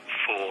outlet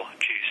for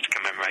Jews to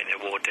commemorate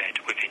their war dead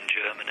within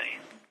Germany.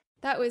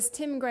 That was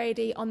Tim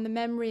Grady on the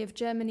memory of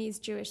Germany's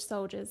Jewish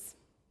soldiers.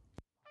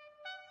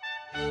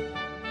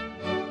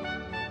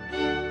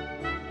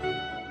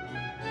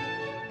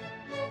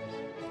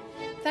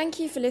 Thank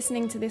you for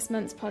listening to this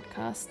month's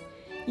podcast.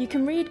 You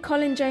can read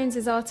Colin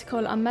Jones's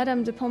article on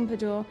Madame de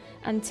Pompadour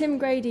and Tim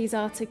Grady's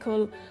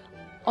article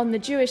on the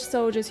Jewish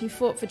soldiers who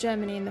fought for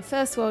Germany in the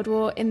First World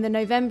War in the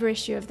November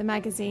issue of the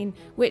magazine,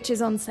 which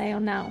is on sale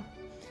now.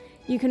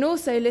 You can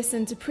also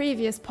listen to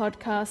previous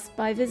podcasts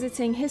by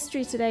visiting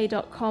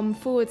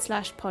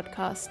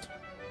historytoday.com/podcast.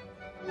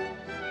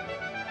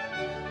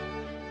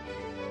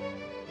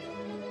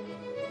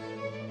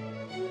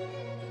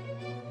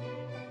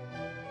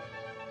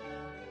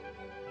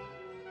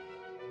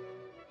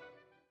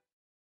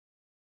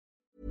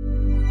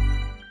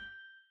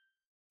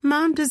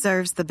 Mom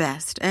deserves the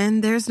best,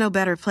 and there's no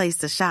better place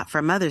to shop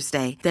for Mother's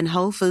Day than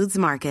Whole Foods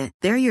Market.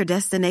 They're your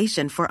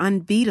destination for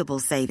unbeatable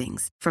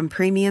savings, from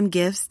premium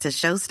gifts to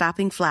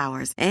show-stopping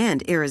flowers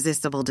and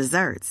irresistible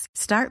desserts.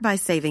 Start by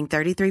saving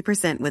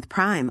 33% with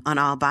Prime on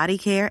all body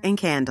care and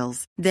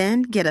candles.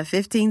 Then get a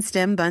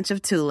 15-stem bunch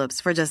of tulips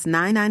for just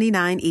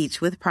 $9.99 each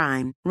with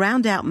Prime.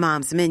 Round out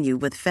Mom's menu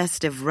with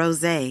festive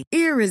rosé,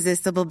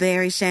 irresistible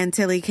berry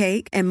chantilly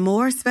cake, and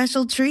more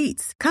special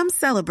treats. Come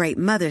celebrate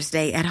Mother's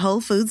Day at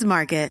Whole Foods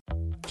Market.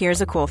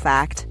 Here's a cool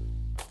fact.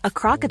 A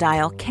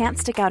crocodile can't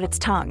stick out its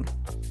tongue.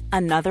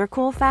 Another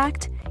cool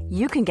fact,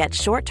 you can get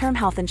short-term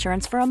health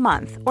insurance for a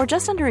month or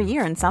just under a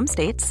year in some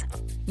states.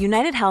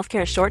 United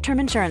Healthcare short-term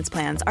insurance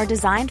plans are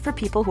designed for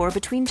people who are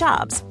between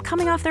jobs,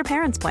 coming off their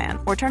parents' plan,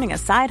 or turning a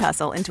side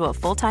hustle into a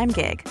full-time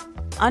gig.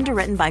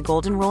 Underwritten by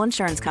Golden Rule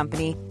Insurance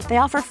Company, they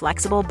offer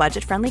flexible,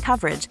 budget-friendly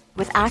coverage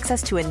with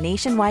access to a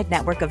nationwide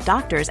network of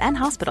doctors and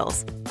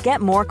hospitals. Get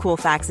more cool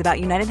facts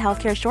about United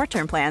Healthcare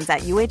short-term plans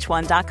at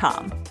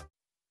uh1.com.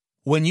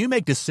 When you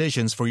make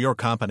decisions for your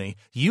company,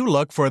 you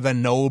look for the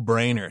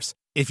no-brainers.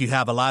 If you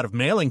have a lot of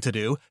mailing to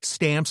do,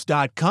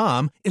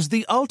 Stamps.com is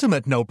the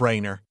ultimate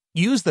no-brainer.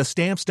 Use the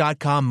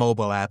Stamps.com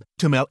mobile app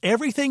to mail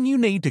everything you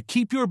need to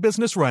keep your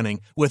business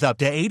running with up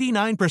to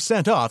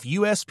 89% off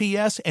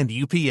USPS and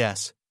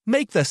UPS.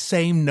 Make the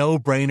same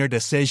no-brainer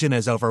decision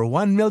as over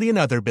 1 million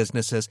other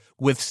businesses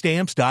with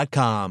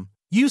Stamps.com.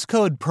 Use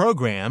code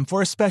PROGRAM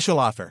for a special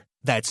offer.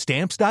 That's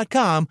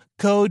Stamps.com,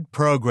 code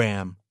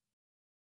PROGRAM.